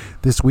happened too.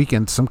 This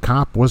weekend, some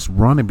cop was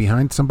running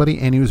behind somebody,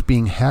 and he was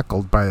being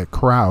heckled by a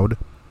crowd.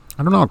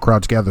 I don't know how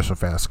crowds gather so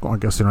fast. Well, I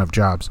guess they don't have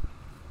jobs.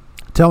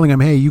 Telling him,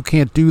 hey, you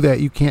can't do that.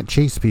 You can't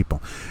chase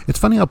people. It's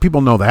funny how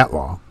people know that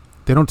law.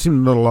 They don't seem to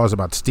know the laws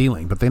about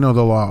stealing, but they know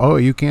the law. Oh,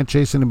 you can't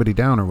chase anybody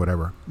down or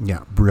whatever.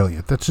 Yeah,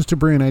 brilliant. That's just a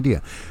brilliant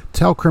idea.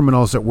 Tell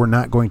criminals that we're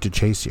not going to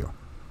chase you.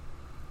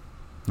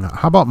 Now,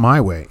 how about my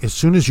way? As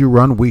soon as you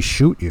run, we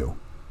shoot you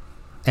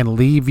and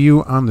leave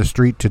you on the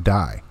street to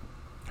die.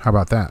 How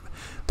about that?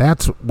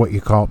 That's what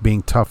you call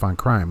being tough on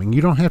crime. And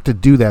you don't have to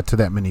do that to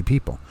that many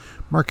people.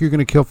 Mark, you're going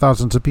to kill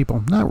thousands of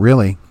people? Not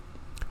really.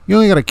 You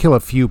only got to kill a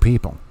few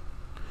people.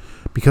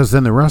 Because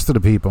then the rest of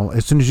the people,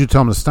 as soon as you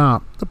tell them to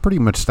stop, they'll pretty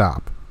much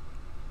stop.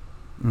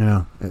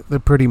 They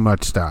pretty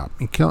much stop.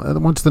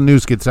 Once the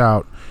news gets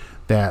out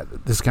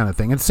that this kind of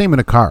thing, and same in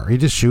a car. You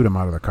just shoot them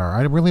out of the car.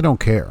 I really don't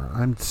care.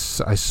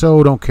 I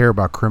so don't care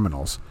about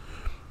criminals.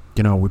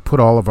 We put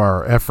all of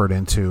our effort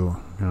into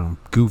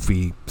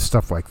goofy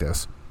stuff like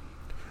this.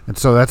 And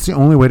so that's the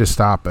only way to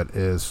stop it,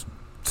 is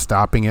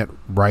stopping it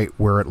right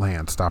where it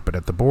lands. Stop it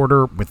at the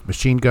border with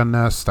machine gun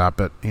nests.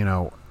 Stop it,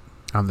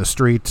 on the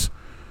streets.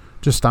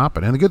 Just stop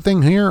it. And the good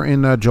thing here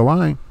in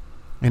July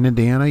in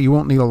Indiana, you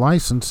won't need a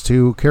license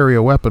to carry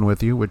a weapon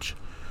with you, which,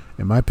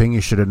 in my opinion,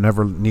 you should have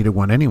never needed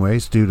one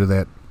anyways, due to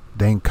that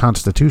dang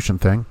Constitution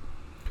thing.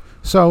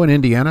 So in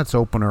Indiana, it's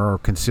open or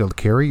concealed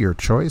carry, your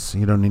choice.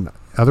 You don't need,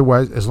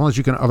 otherwise, as long as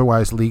you can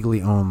otherwise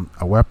legally own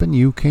a weapon,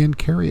 you can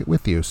carry it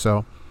with you.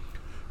 So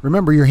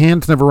remember, your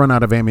hands never run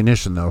out of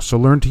ammunition, though, so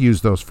learn to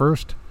use those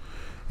first.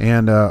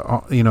 And,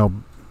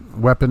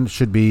 weapons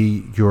should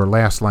be your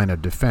last line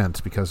of defense,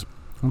 because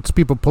once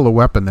people pull a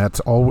weapon,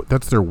 that's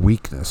their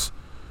weakness,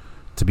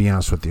 to be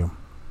honest with you.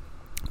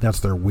 That's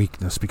their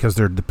weakness, because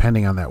they're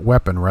depending on that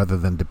weapon rather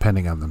than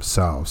depending on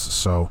themselves.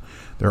 So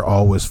they're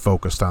always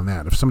focused on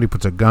that. If somebody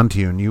puts a gun to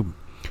you and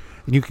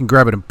you can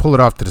grab it and pull it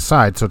off to the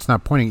side so it's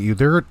not pointing at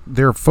you,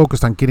 they're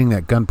focused on getting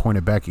that gun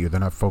pointed back at you. They're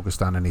not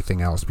focused on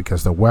anything else,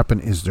 because the weapon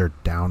is their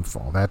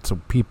downfall. That's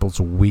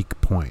people's weak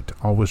point.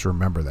 Always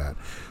remember that.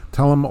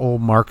 Tell them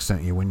old Mark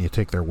sent you when you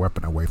take their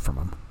weapon away from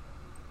them.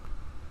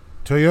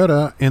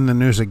 Toyota in the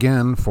news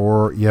again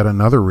for yet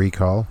another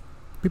recall.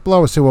 People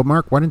always say, well,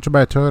 Mark, why didn't you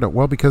buy a Toyota?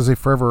 Well, because they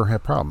forever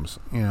have problems.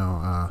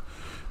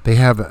 They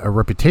have a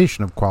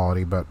reputation of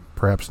quality, but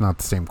perhaps not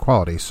the same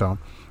quality. So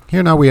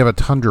here now we have a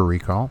Tundra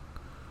recall.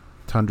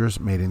 Tundra's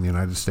made in the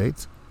United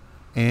States.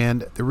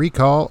 And the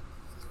recall,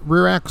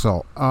 rear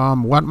axle.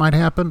 What might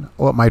happen?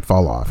 Well, it might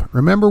fall off.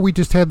 Remember we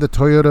just had the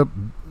Toyota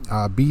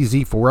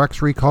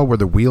BZ4X recall where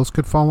the wheels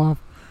could fall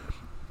off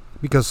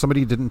because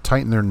somebody didn't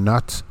tighten their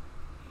nuts?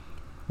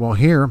 Well,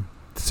 here,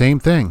 same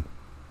thing.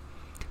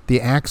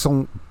 The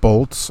axle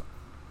bolts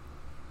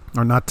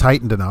are not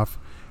tightened enough,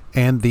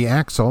 and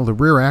the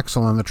rear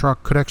axle on the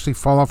truck, could actually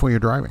fall off while you're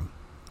driving.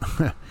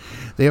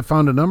 They have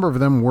found a number of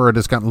them where it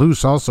has gotten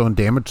loose also and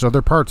damaged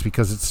other parts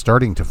because it's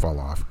starting to fall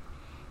off.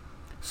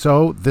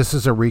 So this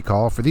is a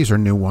recall. These are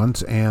new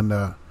ones, and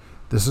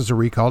this is a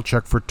recall.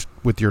 Check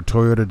with your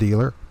Toyota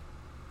dealer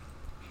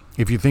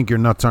if you think your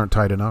nuts aren't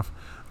tight enough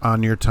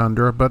on your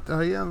Tundra. But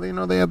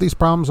they have these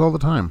problems all the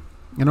time.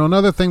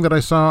 Another thing that I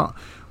saw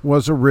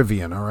was a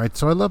Rivian. All right,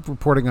 so I love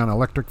reporting on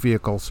electric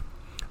vehicles.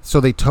 So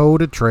they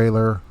towed a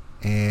trailer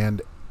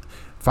and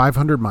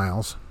 500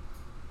 miles,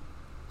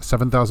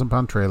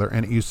 7,000-pound trailer,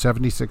 and it used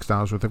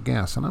 $76 worth of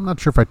gas. And I'm not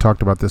sure if I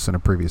talked about this in a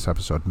previous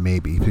episode,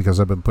 maybe, because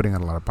I've been putting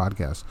on a lot of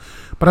podcasts.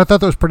 But I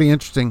thought that was pretty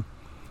interesting.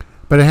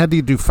 But it had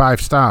to do 5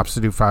 stops to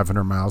do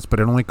 500 miles, but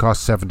it only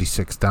cost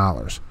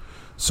 $76.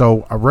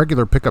 So a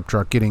regular pickup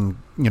truck getting,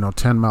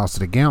 10 miles to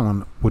the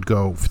gallon would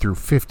go through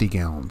 50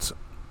 gallons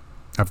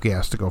of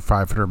gas to go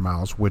 500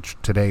 miles, which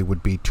today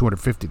would be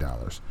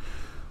 $250.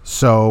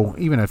 So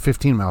even at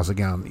 15 miles a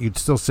gallon, you'd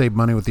still save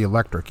money with the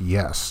electric,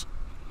 yes.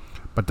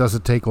 But does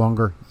it take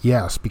longer?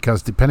 Yes,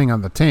 because depending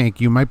on the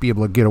tank, you might be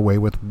able to get away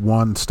with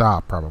 1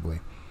 stop probably,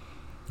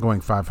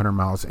 going 500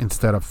 miles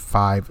instead of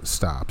 5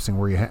 stops.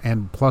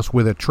 And plus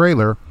with a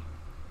trailer,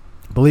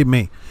 believe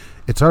me,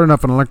 it's hard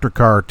enough in an electric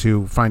car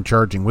to find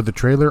charging. With the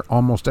trailer,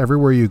 almost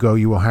everywhere you go,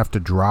 you will have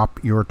to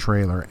drop your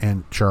trailer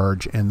and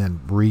charge and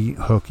then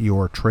re-hook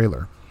your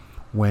trailer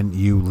when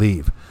you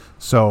leave.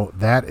 So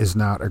that is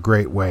not a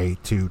great way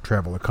to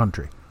travel a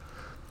country,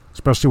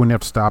 especially when you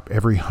have to stop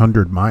every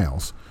 100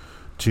 miles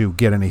to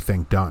get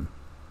anything done.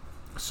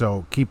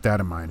 So keep that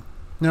in mind.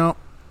 Now,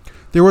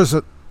 there was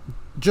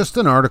just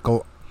an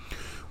article.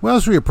 Well,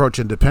 as we approach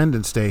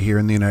Independence Day here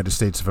in the United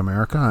States of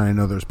America, I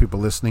know there's people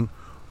listening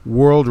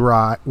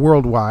worldwide.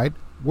 Remember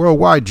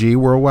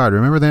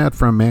that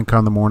from Mankind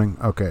in the Morning?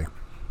 Okay.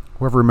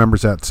 Whoever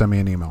remembers that, send me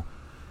an email.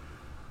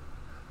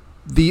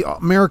 The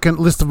American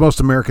list of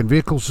most American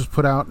vehicles was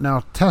put out.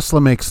 Now,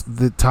 Tesla makes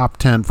the top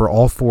 10 for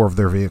all 4 of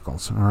their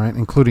vehicles, all right,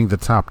 including the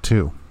top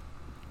 2.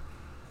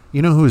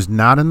 You know who is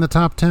not in the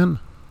top 10?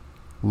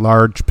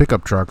 Large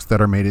pickup trucks that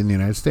are made in the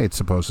United States,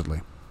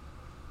 supposedly.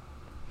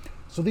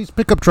 So these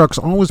pickup trucks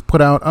always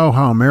put out, oh,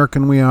 how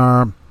American we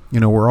are.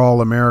 We're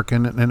all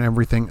American and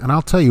everything. And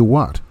I'll tell you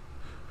what,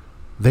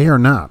 they are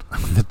not.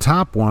 The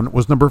top one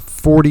was number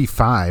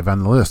 45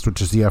 on the list,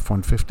 which is the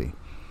F-150.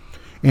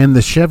 And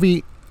the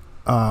Chevy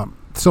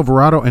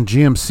Silverado and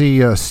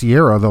GMC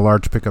Sierra, the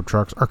large pickup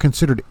trucks, are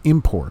considered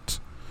imports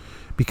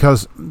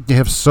because they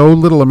have so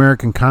little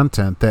American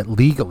content that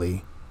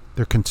legally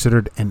they're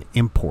considered an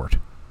import.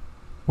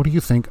 What do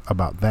you think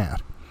about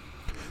that?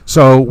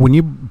 So when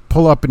you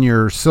pull up in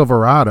your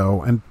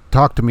Silverado and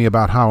talk to me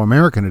about how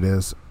American it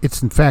is,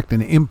 it's in fact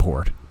an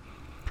import.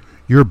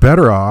 You're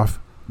better off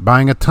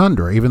buying a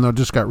Tundra, even though it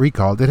just got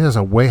recalled. It has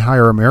a way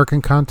higher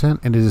American content,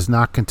 and it is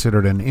not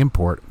considered an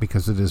import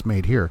because it is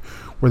made here.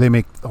 Where they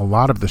make a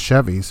lot of the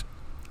Chevys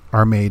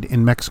are made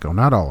in Mexico.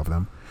 Not all of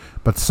them,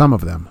 but some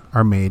of them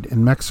are made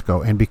in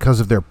Mexico. And because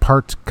of their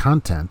parts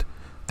content,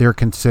 they're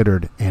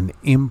considered an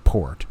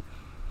import.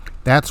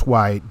 That's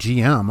why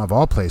GM, of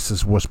all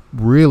places, was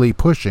really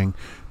pushing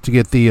to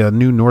get the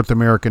new North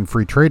American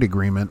Free Trade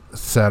Agreement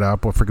set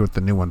up. I forget what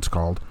the new one's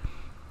called.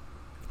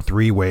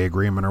 3-way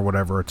agreement or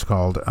whatever it's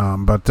called.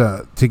 But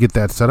to get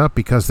that set up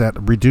because that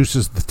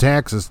reduces the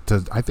taxes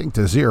to, I think,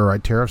 to 0,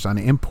 right? Tariffs on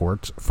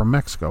imports from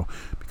Mexico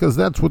because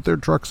that's what their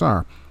trucks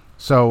are.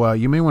 So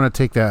you may want to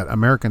take that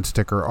American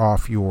sticker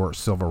off your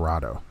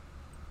Silverado.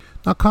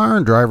 Now, Car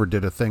and Driver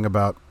did a thing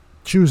about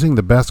choosing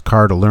the best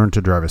car to learn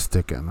to drive a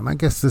stick in. And I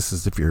guess this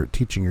is if you're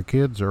teaching your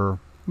kids or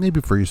maybe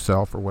for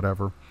yourself or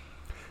whatever.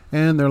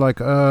 And they're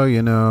like, oh,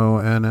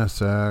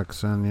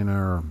 NSX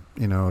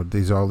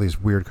and, all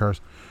these weird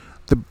cars.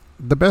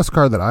 The best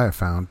car that I have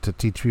found to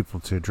teach people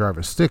to drive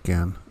a stick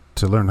in,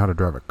 to learn how to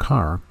drive a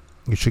car,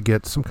 you should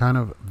get some kind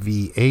of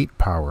V8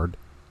 powered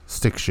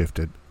stick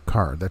shifted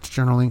car. That's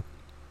generally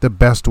the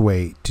best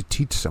way to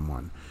teach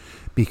someone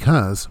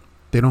because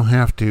they don't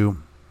have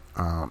to,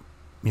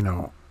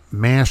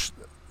 mash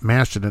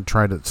it and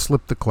try to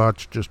slip the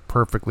clutch just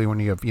perfectly when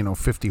you have,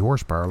 50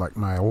 horsepower like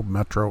my old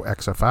Metro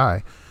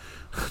XFI.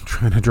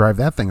 Trying to drive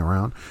that thing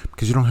around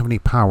because you don't have any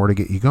power to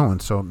get you going.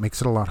 So it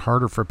makes it a lot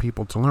harder for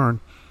people to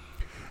learn.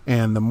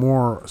 And the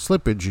more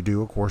slippage you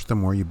do, of course, the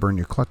more you burn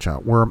your clutch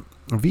out. Where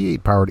a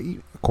V8 powered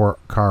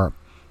car,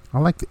 I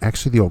like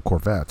the old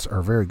Corvettes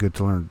are very good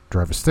to learn to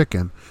drive a stick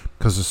in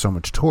because there's so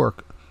much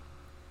torque.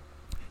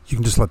 You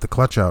can just let the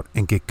clutch out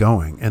and get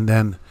going. And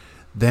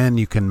then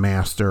you can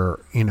master,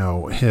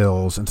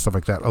 hills and stuff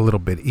like that a little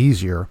bit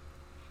easier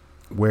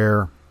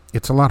where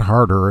it's a lot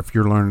harder if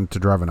you're learning to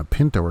drive in a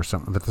Pinto or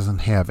something that doesn't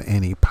have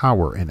any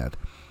power in it.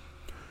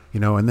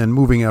 And then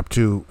moving up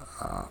to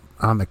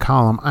on the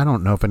column, I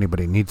don't know if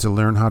anybody needs to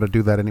learn how to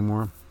do that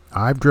anymore.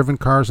 I've driven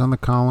cars on the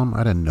column. I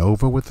had a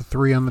Nova with the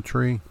 3 on the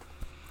tree.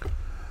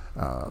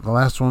 The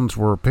last ones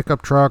were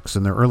pickup trucks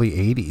in the early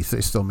 80s.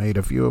 They still made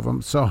a few of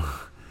them.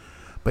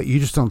 But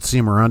you just don't see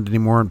them around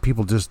anymore, and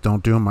people just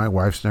don't do them. My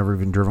wife's never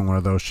even driven one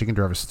of those. She can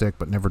drive a stick,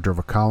 but never drove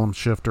a column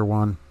shifter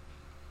one.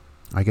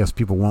 I guess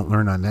people won't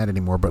learn on that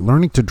anymore. But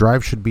learning to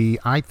drive should be,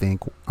 I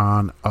think,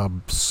 on a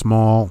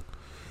small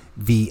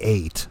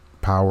V8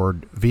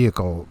 powered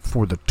vehicle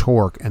for the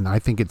torque. And I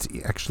think it's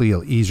actually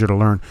easier to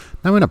learn.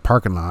 Now in a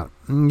parking lot,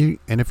 and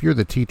if you're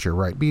the teacher,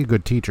 right, be a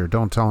good teacher.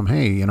 Don't tell them,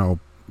 hey,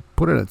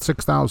 put it at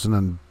 6,000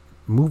 and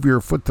move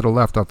your foot to the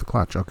left off the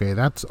clutch. Okay,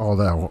 that's all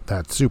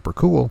that's super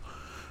cool.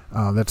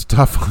 That's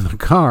tough on the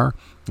car,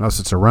 unless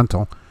it's a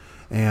rental.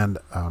 And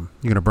you're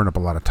going to burn up a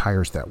lot of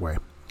tires that way.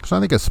 So I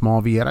think a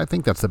small V8, I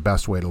think that's the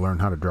best way to learn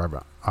how to drive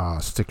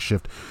a stick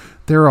shift.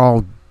 They're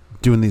all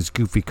doing these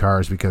goofy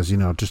cars because,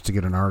 just to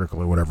get an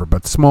article or whatever.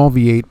 But small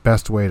V8,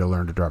 best way to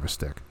learn to drive a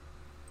stick.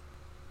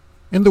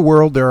 In the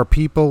world, there are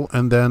people,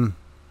 and then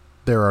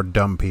there are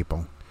dumb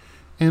people.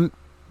 And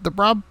the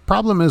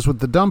problem is with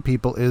the dumb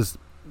people is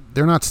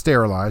they're not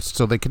sterilized,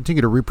 so they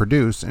continue to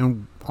reproduce,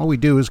 and all we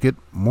do is get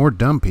more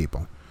dumb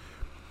people.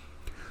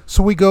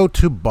 So we go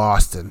to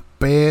Boston,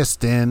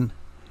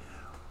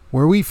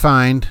 where we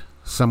find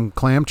some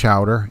clam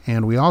chowder,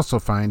 and we also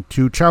find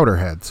 2 chowder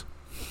heads.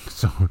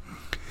 So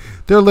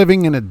they're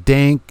living in a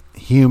dank,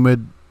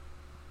 humid,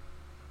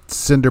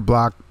 cinder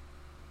block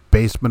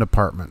basement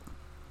apartment.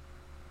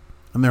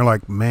 And they're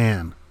like,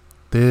 man,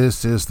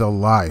 this is the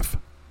life.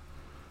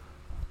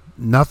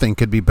 Nothing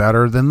could be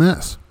better than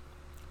this.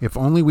 If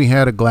only we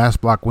had a glass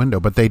block window,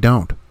 but they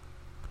don't.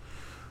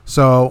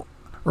 So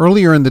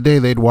earlier in the day,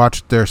 they'd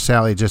watched their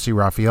Sally Jesse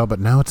Raphael, but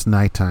now it's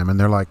nighttime, and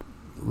they're like,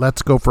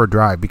 let's go for a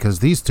drive, because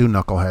these 2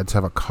 knuckleheads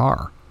have a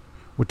car,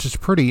 which is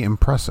pretty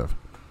impressive.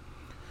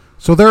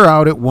 So they're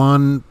out at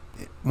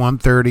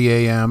 1:30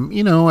 a.m.,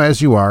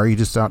 as you are. You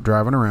just out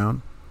driving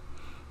around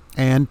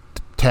and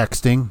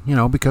texting,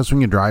 because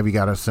when you drive, you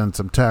got to send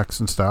some texts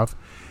and stuff.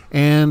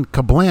 And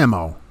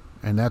kablamo,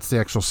 and that's the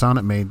actual sound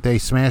it made, they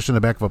smashed in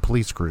the back of a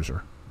police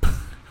cruiser.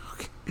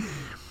 Okay.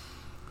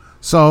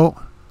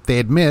 So they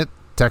admit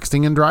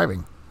texting and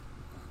driving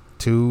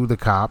to the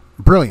cop.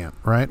 Brilliant,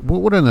 right?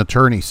 What would an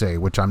attorney say,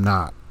 which I'm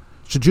not?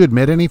 Should you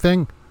admit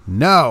anything?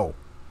 No.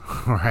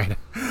 Right?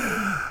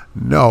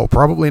 No,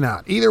 probably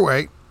not. Either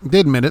way,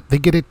 they admit it. They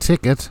get a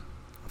ticket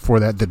for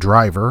that. The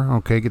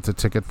driver, gets a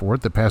ticket for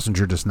it. The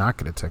passenger does not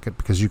get a ticket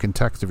because you can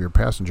text if you're a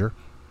passenger.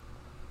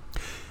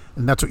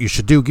 And that's what you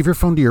should do. Give your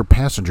phone to your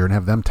passenger and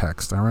have them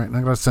text, all right? I'm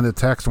going to send a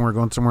text when we're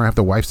going somewhere. I have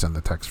the wife send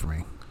the text for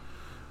me.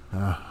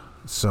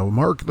 So,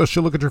 Mark, let's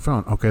look at your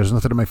phone. Okay, there's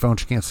nothing on my phone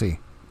she can't see.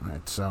 All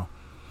right, so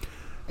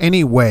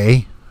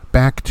anyway,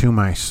 back to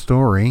my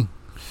story.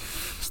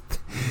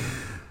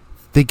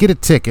 They get a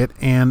ticket,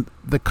 and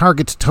the car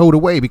gets towed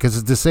away because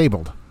it's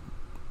disabled.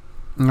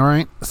 All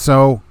right,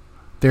 so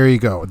there you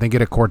go. They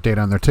get a court date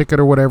on their ticket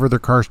or whatever. Their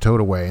car's towed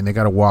away, and they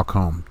got to walk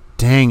home.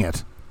 Dang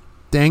it.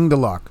 Dang the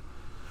luck.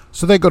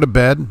 So they go to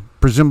bed,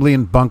 presumably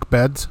in bunk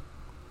beds,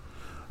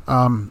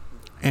 and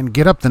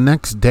get up the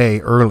next day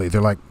early. They're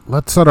like,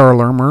 let's set our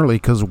alarm early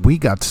because we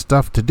got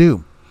stuff to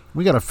do.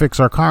 We got to fix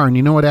our car, and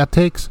you know what that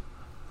takes?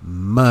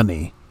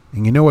 Money.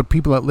 And you know what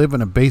people that live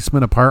in a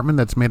basement apartment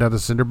that's made out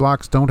of cinder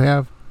blocks don't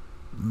have?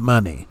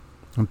 Money.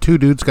 When 2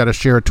 dudes got to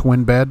share a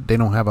twin bed, they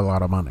don't have a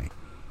lot of money.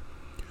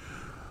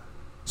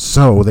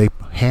 So they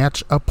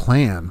hatch a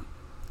plan,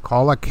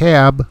 call a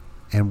cab,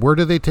 and where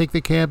do they take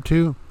the cab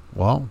to?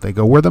 Well, they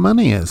go where the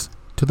money is,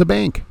 to the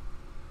bank.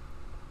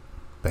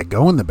 They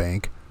go in the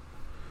bank,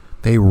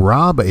 they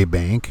rob a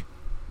bank,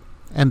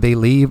 and they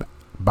leave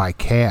by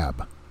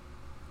cab.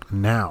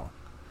 Now,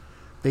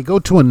 they go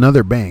to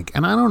another bank,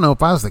 and I don't know,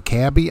 if I was the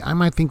cabbie, I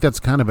might think that's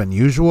kind of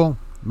unusual.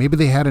 Maybe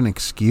they had an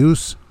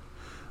excuse.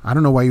 I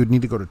don't know why you would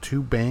need to go to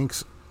 2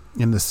 banks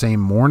in the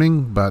same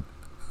morning, but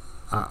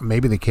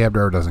maybe the cab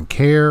driver doesn't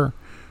care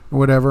or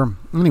whatever.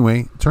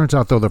 Anyway, it turns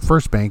out, though, the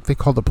first bank, they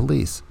called the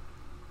police.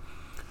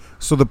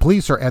 So the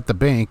police are at the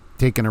bank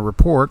taking a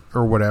report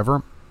or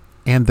whatever,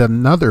 and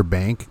another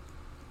bank,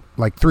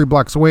 like 3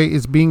 blocks away,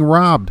 is being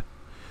robbed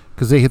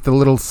because they hit the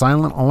little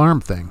silent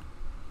alarm thing.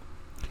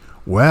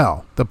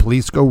 Well, the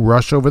police go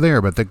rush over there,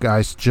 but the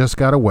guys just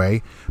got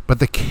away, but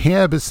the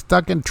cab is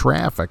stuck in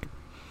traffic.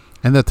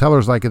 And the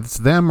teller's like, it's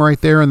them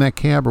right there in that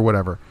cab or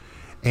whatever.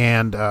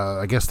 And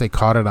I guess they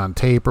caught it on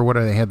tape or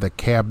whatever. They had the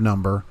cab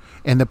number.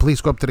 And the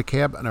police go up to the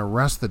cab and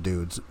arrest the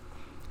dudes.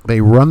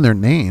 They run their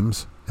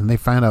names, and they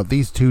find out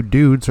these 2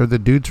 dudes are the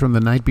dudes from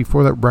the night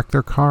before that wrecked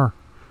their car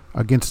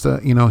against,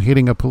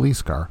 hitting a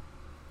police car.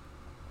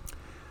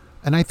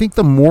 And I think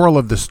the moral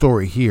of the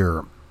story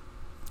here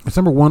is,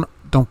 number 1,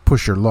 don't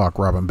push your luck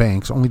robbing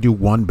banks. Only do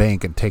 1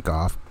 bank and take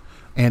off.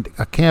 And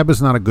a cab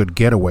is not a good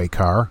getaway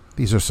car.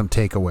 These are some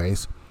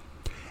takeaways.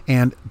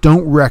 And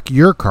don't wreck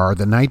your car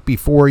the night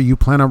before you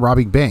plan on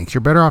robbing banks.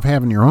 You're better off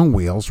having your own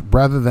wheels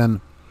rather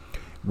than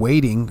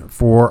waiting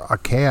for a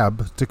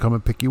cab to come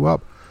and pick you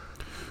up.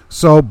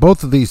 So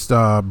both of these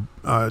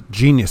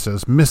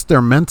geniuses missed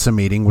their Mensa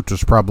meeting, which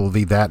was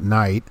probably that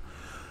night,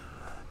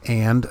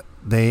 and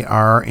they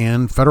are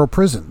in federal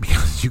prison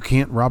because you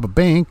can't rob a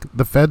bank.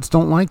 The feds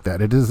don't like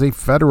that. It is a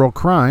federal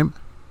crime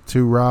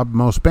to rob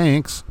most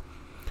banks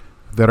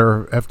that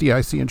are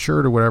FDIC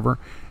insured or whatever.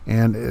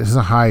 And it's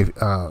a high,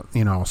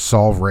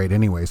 solve rate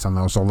anyways on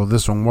those, although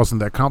this one wasn't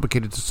that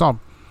complicated to solve.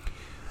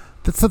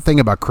 That's the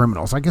thing about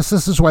criminals. I guess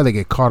this is why they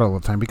get caught all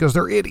the time, because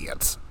they're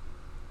idiots.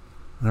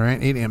 All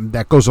right, and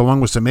that goes along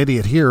with some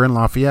idiot here in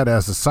Lafayette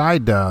as a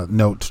side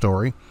note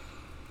story,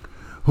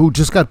 who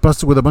just got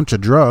busted with a bunch of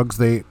drugs.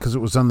 Because it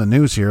was on the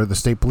news here, the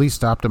state police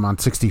stopped him on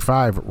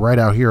 65 right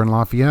out here in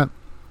Lafayette.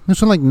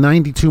 This was like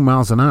 92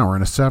 miles an hour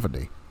in a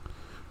 70.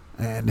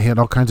 And he had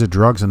all kinds of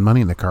drugs and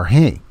money in the car.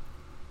 Hey,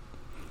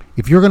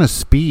 if you're going to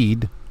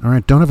speed, all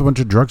right, don't have a bunch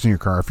of drugs in your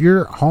car. If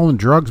you're hauling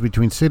drugs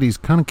between cities,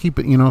 kind of keep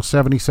it,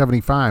 70,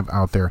 75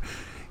 out there.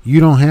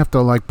 You don't have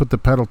to, put the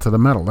pedal to the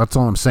metal. That's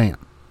all I'm saying.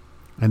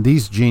 And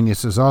these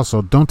geniuses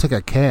also don't take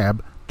a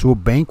cab to a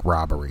bank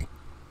robbery.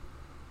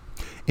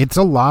 It's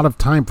a lot of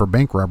time for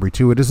bank robbery,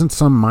 too. It isn't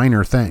some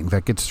minor thing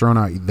that gets thrown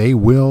out. They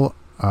will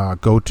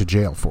go to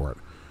jail for it.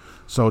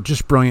 So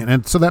just brilliant.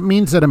 And so that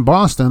means that in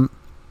Boston,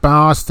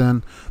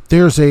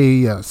 there's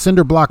a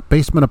cinder block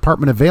basement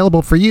apartment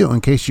available for you in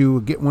case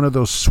you get one of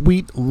those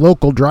sweet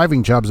local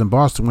driving jobs in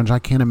Boston, which I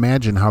can't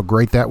imagine how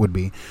great that would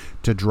be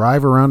to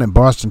drive around in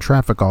Boston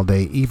traffic all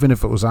day, even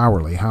if it was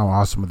hourly. How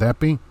awesome would that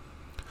be?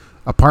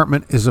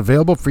 Apartment is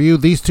available for you.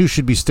 These two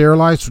should be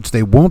sterilized, which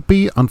they won't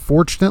be,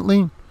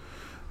 unfortunately.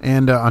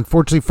 And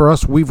unfortunately for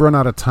us, we've run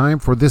out of time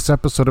for this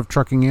episode of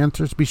Trucking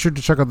Answers. Be sure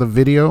to check out the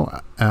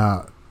video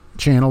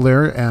channel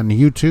there on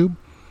YouTube.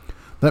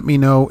 Let me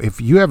know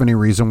if you have any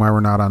reason why we're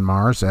not on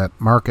Mars at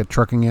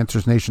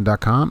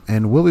mark@truckinganswersnation.com,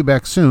 and we'll be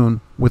back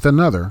soon with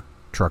another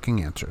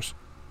Trucking Answers.